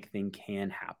organic thing can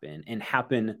happen, and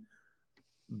happen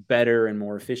better and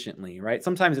more efficiently, right?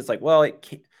 Sometimes it's like, well,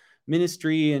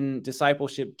 ministry and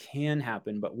discipleship can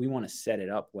happen, but we want to set it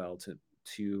up well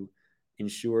to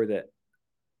ensure that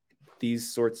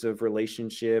these sorts of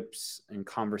relationships and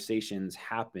conversations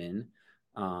happen,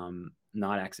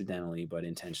 not accidentally, but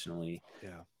intentionally.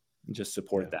 Yeah. Just Yeah.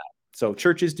 support that. So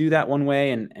churches do that one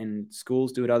way, and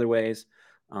schools do it other ways.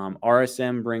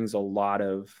 RSM brings a lot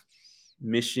of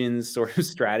missions sort of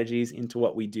strategies into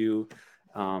what we do,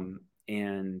 um,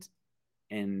 and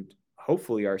and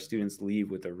hopefully our students leave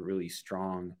with a really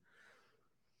strong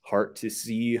heart to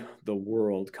see the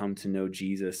world come to know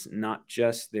Jesus, not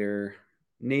just their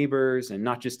neighbors, and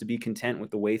not just to be content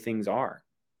with the way things are,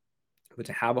 but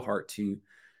to have a heart to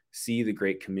see the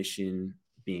Great Commission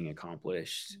being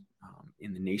accomplished,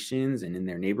 in the nations and in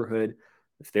their neighborhood,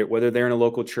 whether they're in a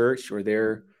local church or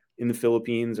they're in the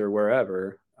Philippines or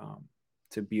wherever,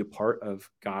 to be a part of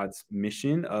God's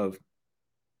mission of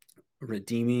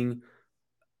redeeming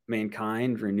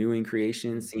mankind, renewing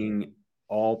creation, Mm. seeing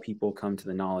all people come to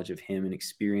the knowledge of Him and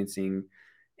experiencing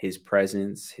His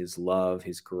presence, His love,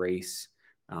 His grace,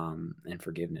 and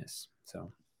forgiveness.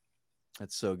 So,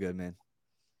 That's so good, man.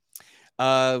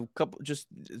 Couple just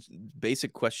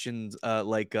basic questions.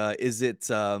 Is it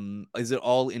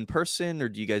all in person, or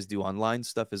do you guys do online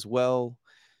stuff as well?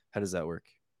 How does that work?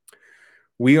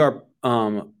 we are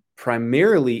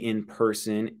primarily in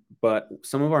person, but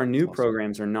some of our new Awesome.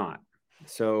 programs are not.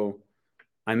 So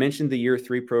I mentioned the year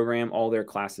 3 program, all their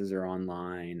classes are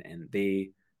online, and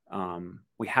they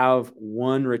We have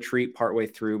one retreat partway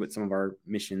through, but some of our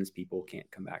missions people can't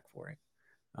come back for it.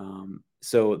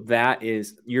 So that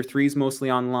is year 3 is mostly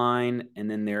online, and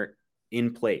then they're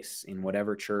in place in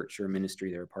whatever church or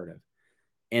ministry they're a part of.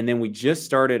 And then we just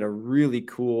started a really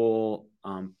cool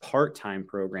part-time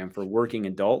program for working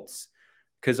adults,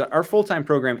 because our full-time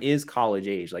program is college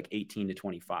age, like 18 to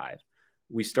 25.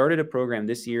 We started a program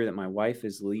this year that my wife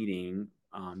is leading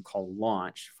called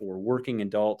Launch, for working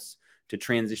adults to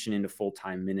transition into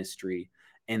full-time ministry.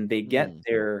 And they get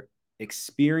their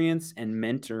experience and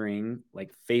mentoring,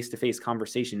 like face-to-face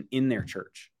conversation, in their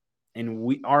church. And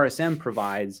RSM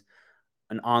provides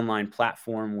an online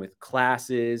platform with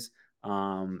classes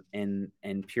and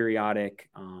periodic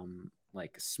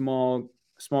like small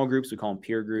groups. We call them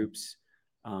peer groups.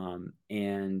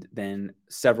 And then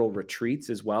several retreats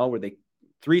as well, where they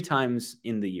 3 times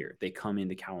in the year they come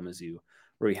into Kalamazoo,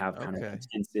 where we have kind of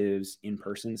intensives,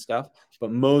 in-person stuff,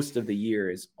 but most of the year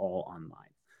is all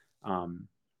online.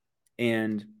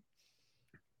 And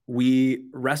we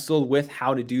wrestled with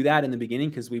how to do that in the beginning,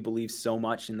 because we believe so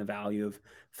much in the value of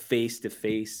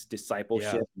face-to-face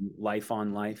discipleship, life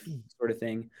on life sort of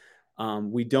thing.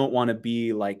 We don't want to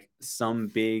be like some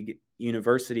big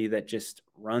university that just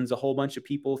runs a whole bunch of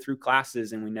people through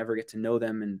classes and we never get to know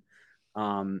them,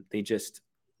 and they just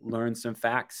learn some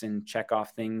facts and check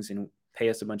off things and pay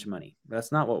us a bunch of money.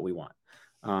 That's not what we want.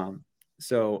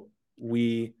 So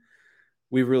we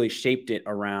really shaped it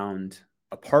around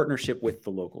a partnership with the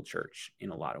local church in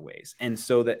a lot of ways. And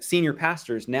so that senior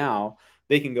pastors now,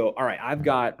 they can go, all right, I've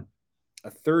got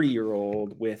a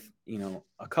 30-year-old with,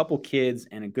 a couple kids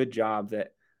and a good job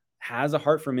that has a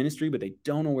heart for ministry, but they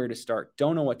don't know where to start,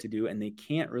 don't know what to do, and they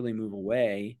can't really move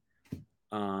away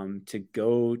to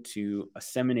go to a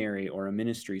seminary or a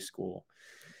ministry school.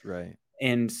 Right.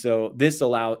 And so this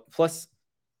plus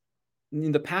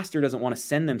the pastor doesn't want to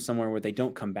send them somewhere where they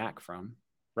don't come back from,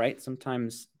 right?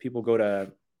 Sometimes people go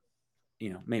to,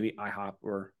 maybe IHOP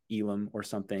or Elam or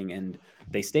something, and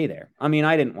they stay there. I mean,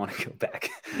 I didn't want to go back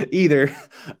either.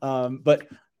 But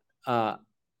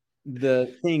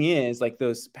the thing is, like,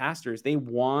 those pastors, they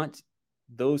want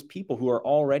those people who are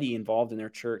already involved in their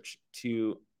church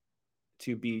to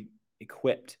be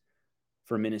equipped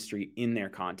for ministry in their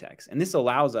context. And this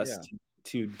allows us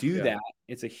to do that.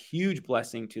 It's a huge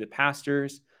blessing to the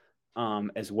pastors,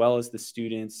 as well as the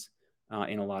students,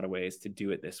 in a lot of ways, to do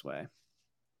it this way.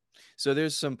 So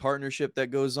there's some partnership that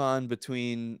goes on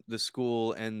between the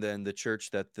school and then the church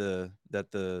that the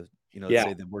let's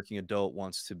say the working adult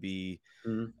wants to be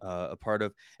a part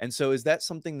of. And so is that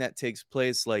something that takes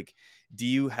place? Like, do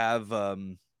you have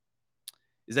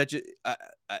is that just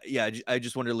I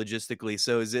just wonder logistically.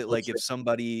 So is it like if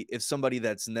somebody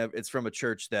that's never, it's from a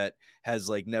church that has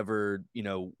like never,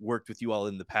 worked with you all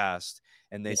in the past,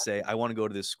 and they say, I want to go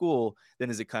to this school, then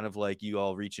is it kind of like you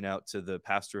all reaching out to the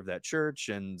pastor of that church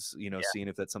and, seeing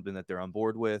if that's something that they're on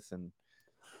board with? And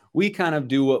we kind of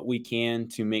do what we can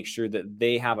to make sure that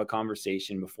they have a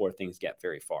conversation before things get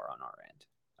very far on our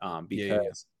end.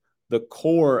 Because the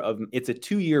core of it's a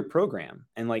 2-year program,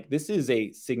 and like, this is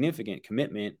a significant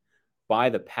commitment by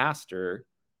the pastor.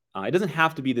 It doesn't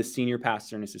have to be the senior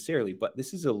pastor necessarily, but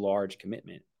this is a large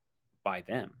commitment by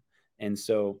them. And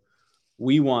so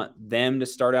we want them to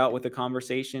start out with a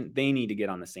conversation. They need to get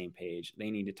on the same page. They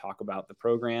need to talk about the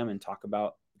program and talk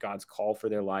about God's call for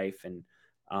their life, and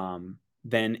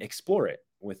then explore it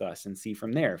with us and see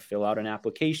from there. Fill out an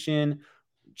application,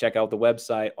 check out the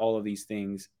website, all of these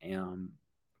things.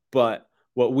 But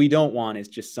what we don't want is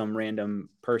just some random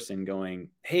person going,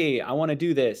 hey, I want to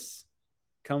do this.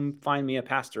 Come find me a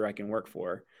pastor I can work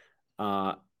for,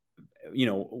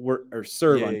 work or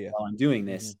serve while I'm doing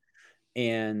this.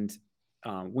 And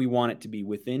we want it to be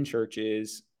within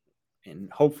churches,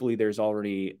 and hopefully there's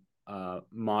already a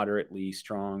moderately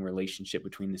strong relationship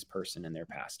between this person and their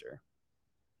pastor.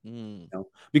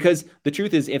 Because the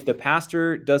truth is, if the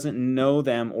pastor doesn't know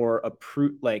them or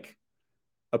approve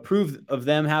of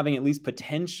them having at least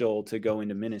potential to go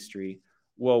into ministry,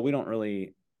 well, we don't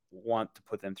really want to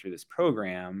put them through this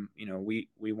program.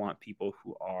 We want people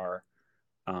who are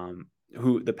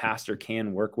who the pastor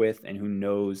can work with and who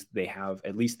knows they have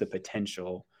at least the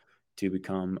potential to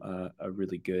become a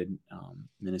really good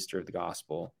minister of the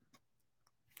gospel.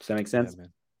 Does that make sense?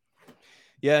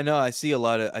 Yeah, no, I see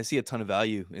a ton of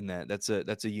value in that. That's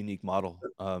a unique model.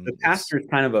 The pastor is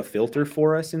kind of a filter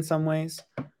for us in some ways,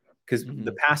 because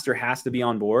the pastor has to be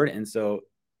on board. And so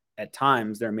at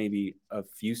times there may be a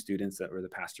few students that were the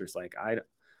pastor's like,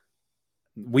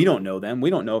 we don't know them. We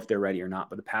don't know if they're ready or not,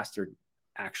 but the pastor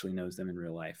actually knows them in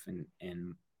real life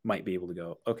and might be able to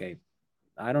go, okay,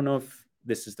 I don't know if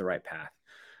this is the right path.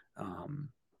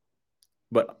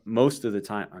 But most of the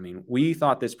time, I mean, we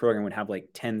thought this program would have like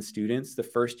 10 students. The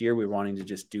first year we were wanting to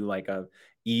just do like a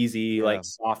easy, like Yeah.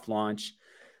 soft launch.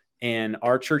 And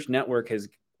our church network has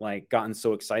like gotten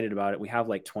so excited about it. We have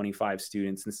like 25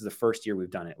 students. This is the first year we've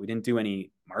done it. We didn't do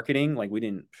any marketing. Like we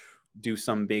didn't do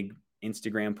some big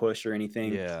Instagram push or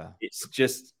anything. Yeah. It's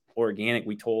just organic.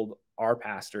 We told our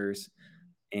pastors,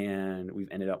 and we've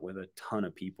ended up with a ton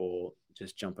of people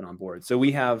just jumping on board. So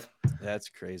we have, That's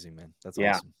crazy, man. That's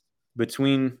yeah, awesome.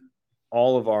 between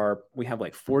all of we have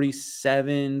like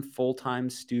 47 full-time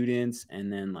students,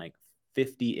 and then like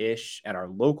 50-ish at our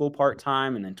local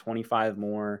part-time, and then 25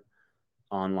 more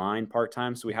online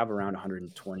part-time. So we have around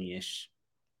 120-ish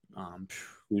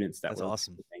students that That's we're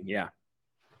awesome. recruiting. Yeah.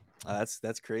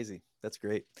 That's crazy. That's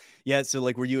great. Yeah. So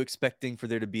like, were you expecting for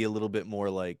there to be a little bit more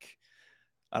like,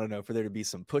 I don't know, for there to be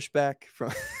some pushback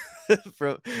from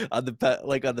from on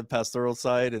the pastoral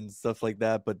side and stuff like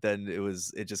that? But then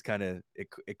it just kind of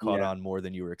it caught Yeah. on more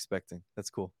than you were expecting.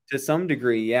 That's cool. To some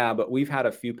degree, yeah, but we've had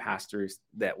a few pastors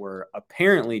that were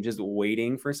apparently just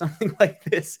waiting for something like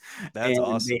this, That's and they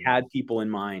awesome, man. had people in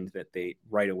mind that they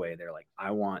right away they're like,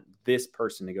 I want this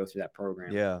person to go through that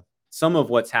program. Yeah. Some of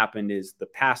what's happened is the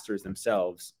pastors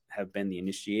themselves have been the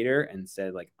initiator and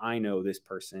said like, I know this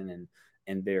person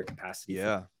and their capacity for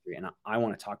Yeah. ministry, and I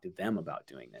want to talk to them about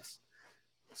doing this.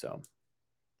 So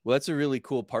Well, that's a really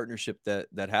cool partnership that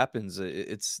happens.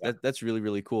 It's yeah. that's really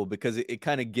really cool because it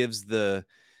kind of gives the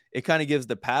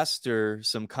pastor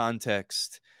some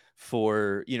context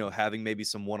for having maybe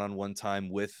some one-on-one time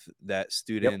with that Yep.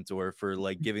 student, or for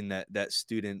like giving that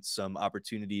student some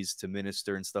opportunities to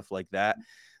minister and stuff like that,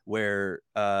 where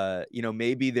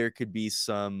maybe there could be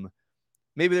some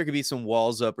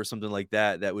walls up or something like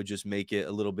that would just make it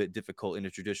a little bit difficult in a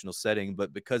traditional setting.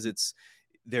 But because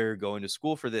they're going to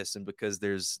school for this, and because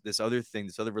there's this other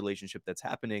relationship that's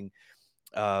happening,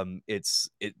 it's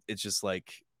just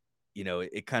like,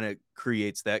 it kind of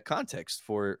creates that context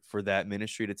for that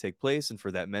ministry to take place and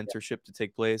for that mentorship to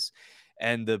take place,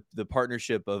 and the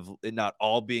partnership of it not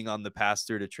all being on the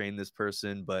pastor to train this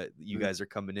person, but you Mhm. guys are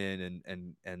coming in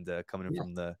and coming in Yeah.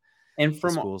 from the And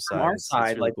school from side. our It's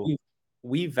side, really like cool.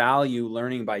 we value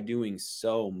learning by doing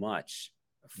so much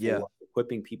Yeah. for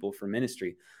equipping people for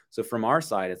ministry. So from our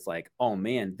side, it's like, oh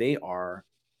man, they are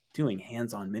doing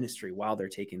hands-on ministry while they're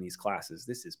taking these classes.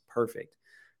 This is perfect.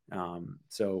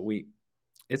 So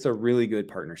it's a really good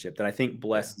partnership that I think Yeah.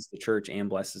 blesses the church and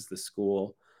blesses the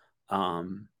school.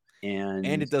 Um, And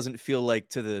and it doesn't feel like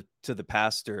to the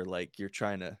pastor like you're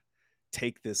trying to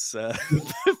take this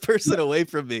person away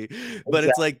from me, but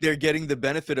it's exactly. like they're getting the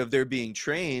benefit of their being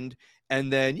trained,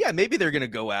 and then yeah, maybe they're going to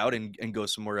go out and go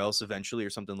somewhere else eventually or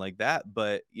something like that,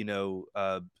 but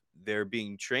they're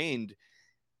being trained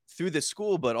through the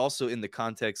school, but also in the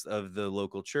context of the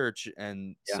local church.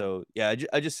 And Yeah. so yeah,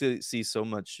 I just see so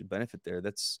much benefit there.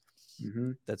 That's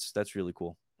Hmm. that's really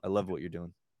cool. I love what you're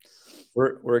doing.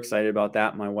 We're excited about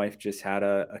that. My wife just had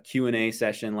a Q&A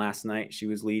session last night. She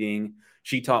was leading.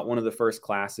 She taught one of the first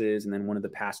classes, and then one of the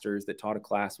pastors that taught a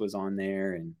class was on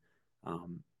there, and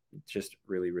um, just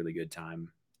really, really good time.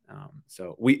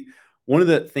 So one of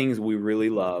the things we really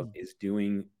love is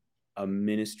doing a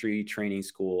ministry training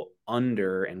school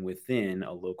under and within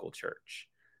a local church.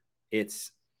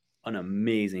 It's an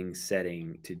amazing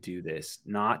setting to do this,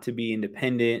 not to be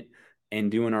independent and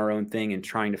doing our own thing and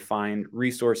trying to find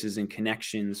resources and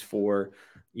connections for,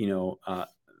 you know, uh,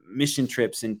 mission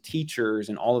trips and teachers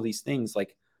and all of these things.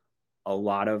 Like a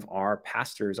lot of our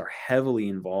pastors are heavily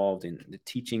involved in the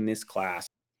teaching this class.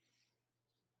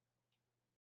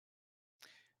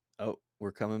 Oh,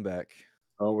 we're coming back.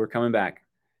 Oh, we're coming back.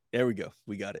 There we go.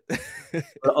 We got it.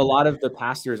 A lot of the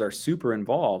pastors are super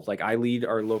involved. Like I lead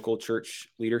our local church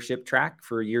leadership track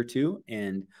for year 2,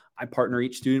 and I partner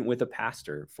each student with a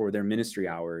pastor for their ministry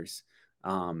hours.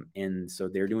 And so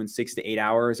they're doing 6 to 8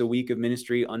 hours a week of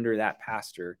ministry under that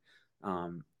pastor.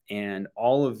 And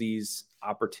all of these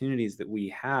opportunities that we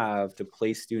have to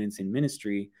place students in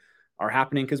ministry are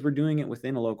happening because we're doing it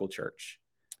within a local church.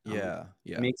 Yeah,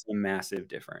 It yeah, makes a massive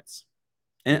difference.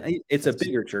 And yeah. it's a That's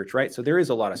bigger church, right? So there is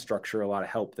a lot of structure, a lot of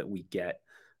help that we get.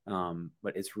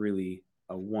 But it's really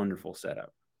a wonderful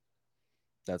setup.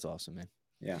 that's awesome, man.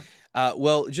 Yeah.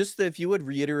 Well, just if you would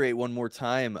reiterate one more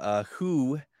time,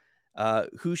 who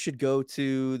should go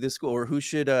to this school, or who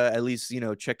should at least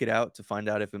check it out to find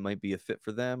out if it might be a fit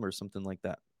for them or something like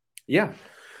that. Yeah.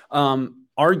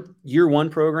 Our year 1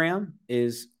 program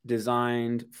is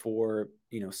designed for,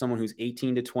 someone who's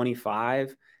 18 to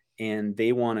 25, and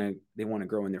they want to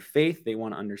grow in their faith. They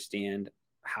want to understand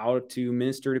how to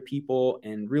minister to people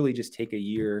and really just take a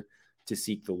year to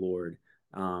seek the Lord.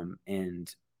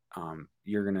 And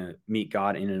you're going to meet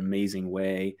God in an amazing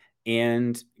way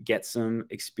and get some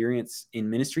experience in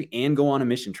ministry and go on a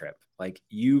mission trip. Like,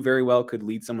 you very well could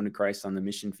lead someone to Christ on the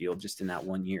mission field just in that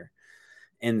 1 year.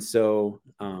 And so,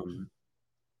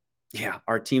 yeah,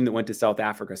 our team that went to South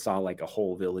Africa saw like a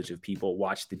whole village of people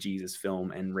watch the Jesus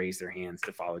film and raise their hands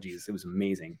to follow Jesus. It was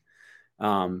amazing.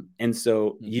 And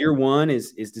so year one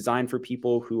is designed for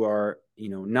people who are,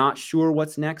 not sure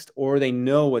what's next, or they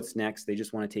know what's next. They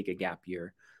just want to take a gap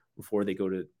year before they go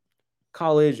to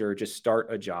college or just start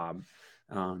a job.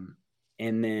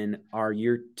 And then our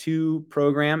year two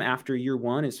program after year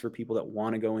one is for people that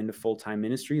want to go into full-time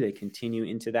ministry. They continue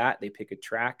into that. They pick a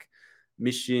track: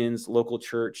 missions, local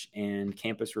church, and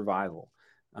campus revival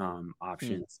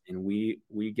options. And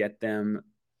we get them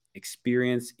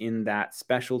experience in that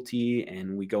specialty,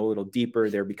 and we go a little deeper.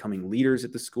 They're becoming leaders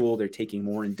at the school. They're taking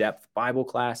more in-depth Bible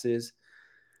classes.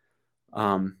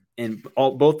 And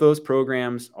both those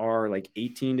programs are like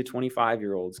 18 to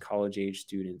 25-year-olds, college age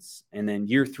students. And then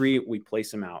year three, we place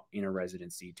them out in a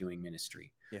residency doing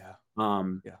ministry. Yeah.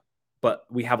 But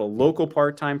we have a local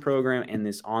part-time program and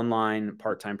this online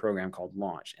part-time program called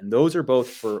Launch. And those are both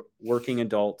for working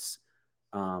adults.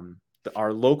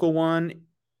 Our local one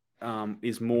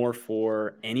is more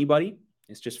for anybody.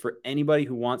 It's just for anybody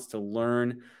who wants to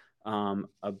learn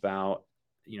about,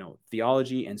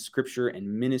 theology and scripture and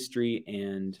ministry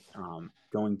and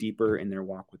going deeper in their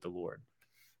walk with the Lord.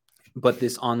 But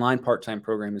this online part-time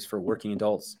program is for working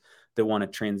adults that want to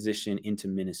transition into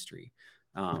ministry,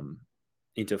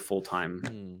 into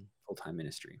full-time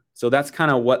ministry. So that's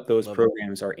kind of what those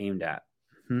programs are aimed at.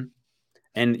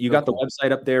 And you got the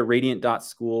website up there.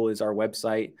 Radiant.school is our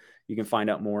website. You can find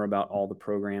out more about all the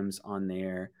programs on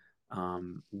there.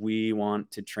 We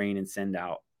want to train and send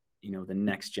out, the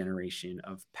next generation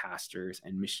of pastors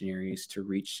and missionaries to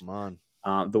reach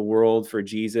the world for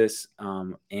Jesus.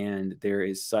 And there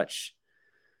is such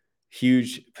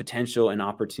huge potential and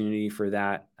opportunity for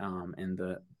that.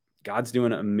 And God's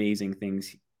doing amazing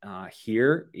things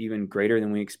here, even greater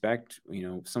than we expect.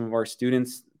 Some of our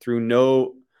students, through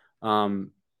no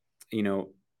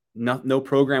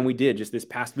program we did, just this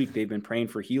past week, they've been praying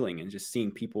for healing and just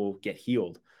seeing people get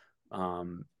healed.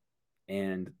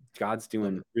 And God's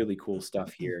doing really cool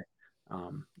stuff here.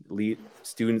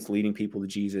 Students leading people to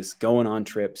Jesus, going on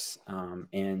trips,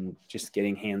 and just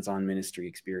getting hands-on ministry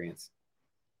experience.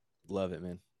 Love it,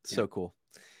 man. So cool.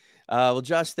 Well,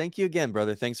 Josh, thank you again,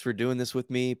 brother. Thanks for doing this with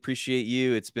me. Appreciate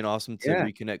you. It's been awesome to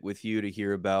reconnect with you, to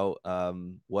hear about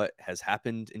what has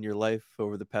happened in your life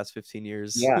over the past 15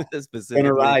 years. Yeah, specifically.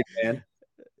 been a ride, man.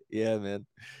 Yeah, man.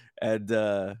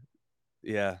 And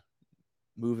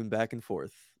moving back and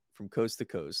forth from coast to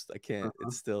coast. I can't.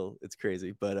 It's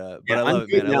crazy, but I love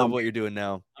it, man. I love what you're doing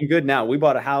now. I'm good now. We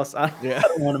bought a house. I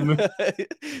don't want to move.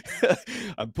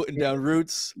 I'm putting down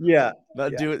roots. Yeah.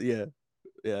 Do it.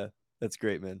 Yeah. That's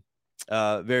great, man.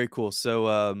 Very cool.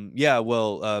 So,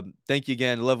 thank you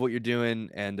again. Love what you're doing.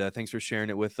 And thanks for sharing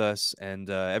it with us. And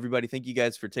everybody, thank you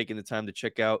guys for taking the time to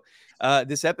check out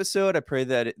this episode. I pray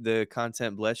that the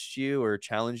content blessed you or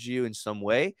challenged you in some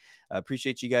way. I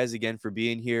appreciate you guys again for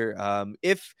being here.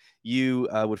 If you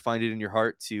would find it in your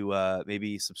heart to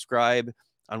maybe subscribe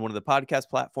on one of the podcast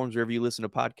platforms, wherever you listen to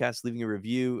podcasts, leaving a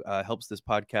review helps this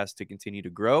podcast to continue to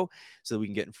grow so that we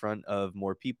can get in front of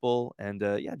more people and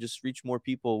just reach more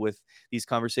people with these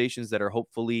conversations that are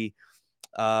hopefully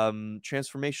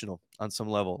transformational on some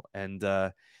level. And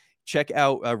check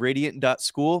out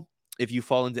Radiant.school. If you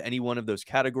fall into any one of those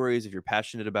categories, if you're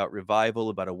passionate about revival,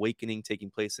 about awakening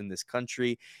taking place in this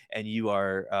country, and you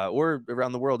are, or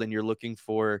around the world, and you're looking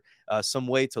for some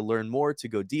way to learn more, to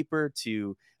go deeper,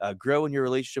 to grow in your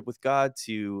relationship with God,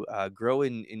 to grow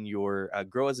in your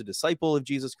grow as a disciple of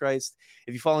Jesus Christ.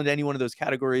 If you fall into any one of those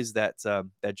categories that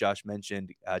Josh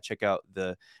mentioned, check out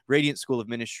the Radiant School of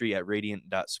Ministry at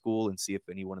Radiant.school and see if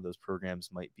any one of those programs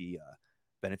might be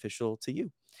beneficial to you.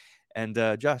 And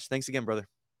Josh, thanks again, brother.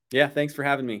 Yeah, thanks for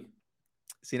having me.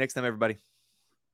 See you next time, everybody.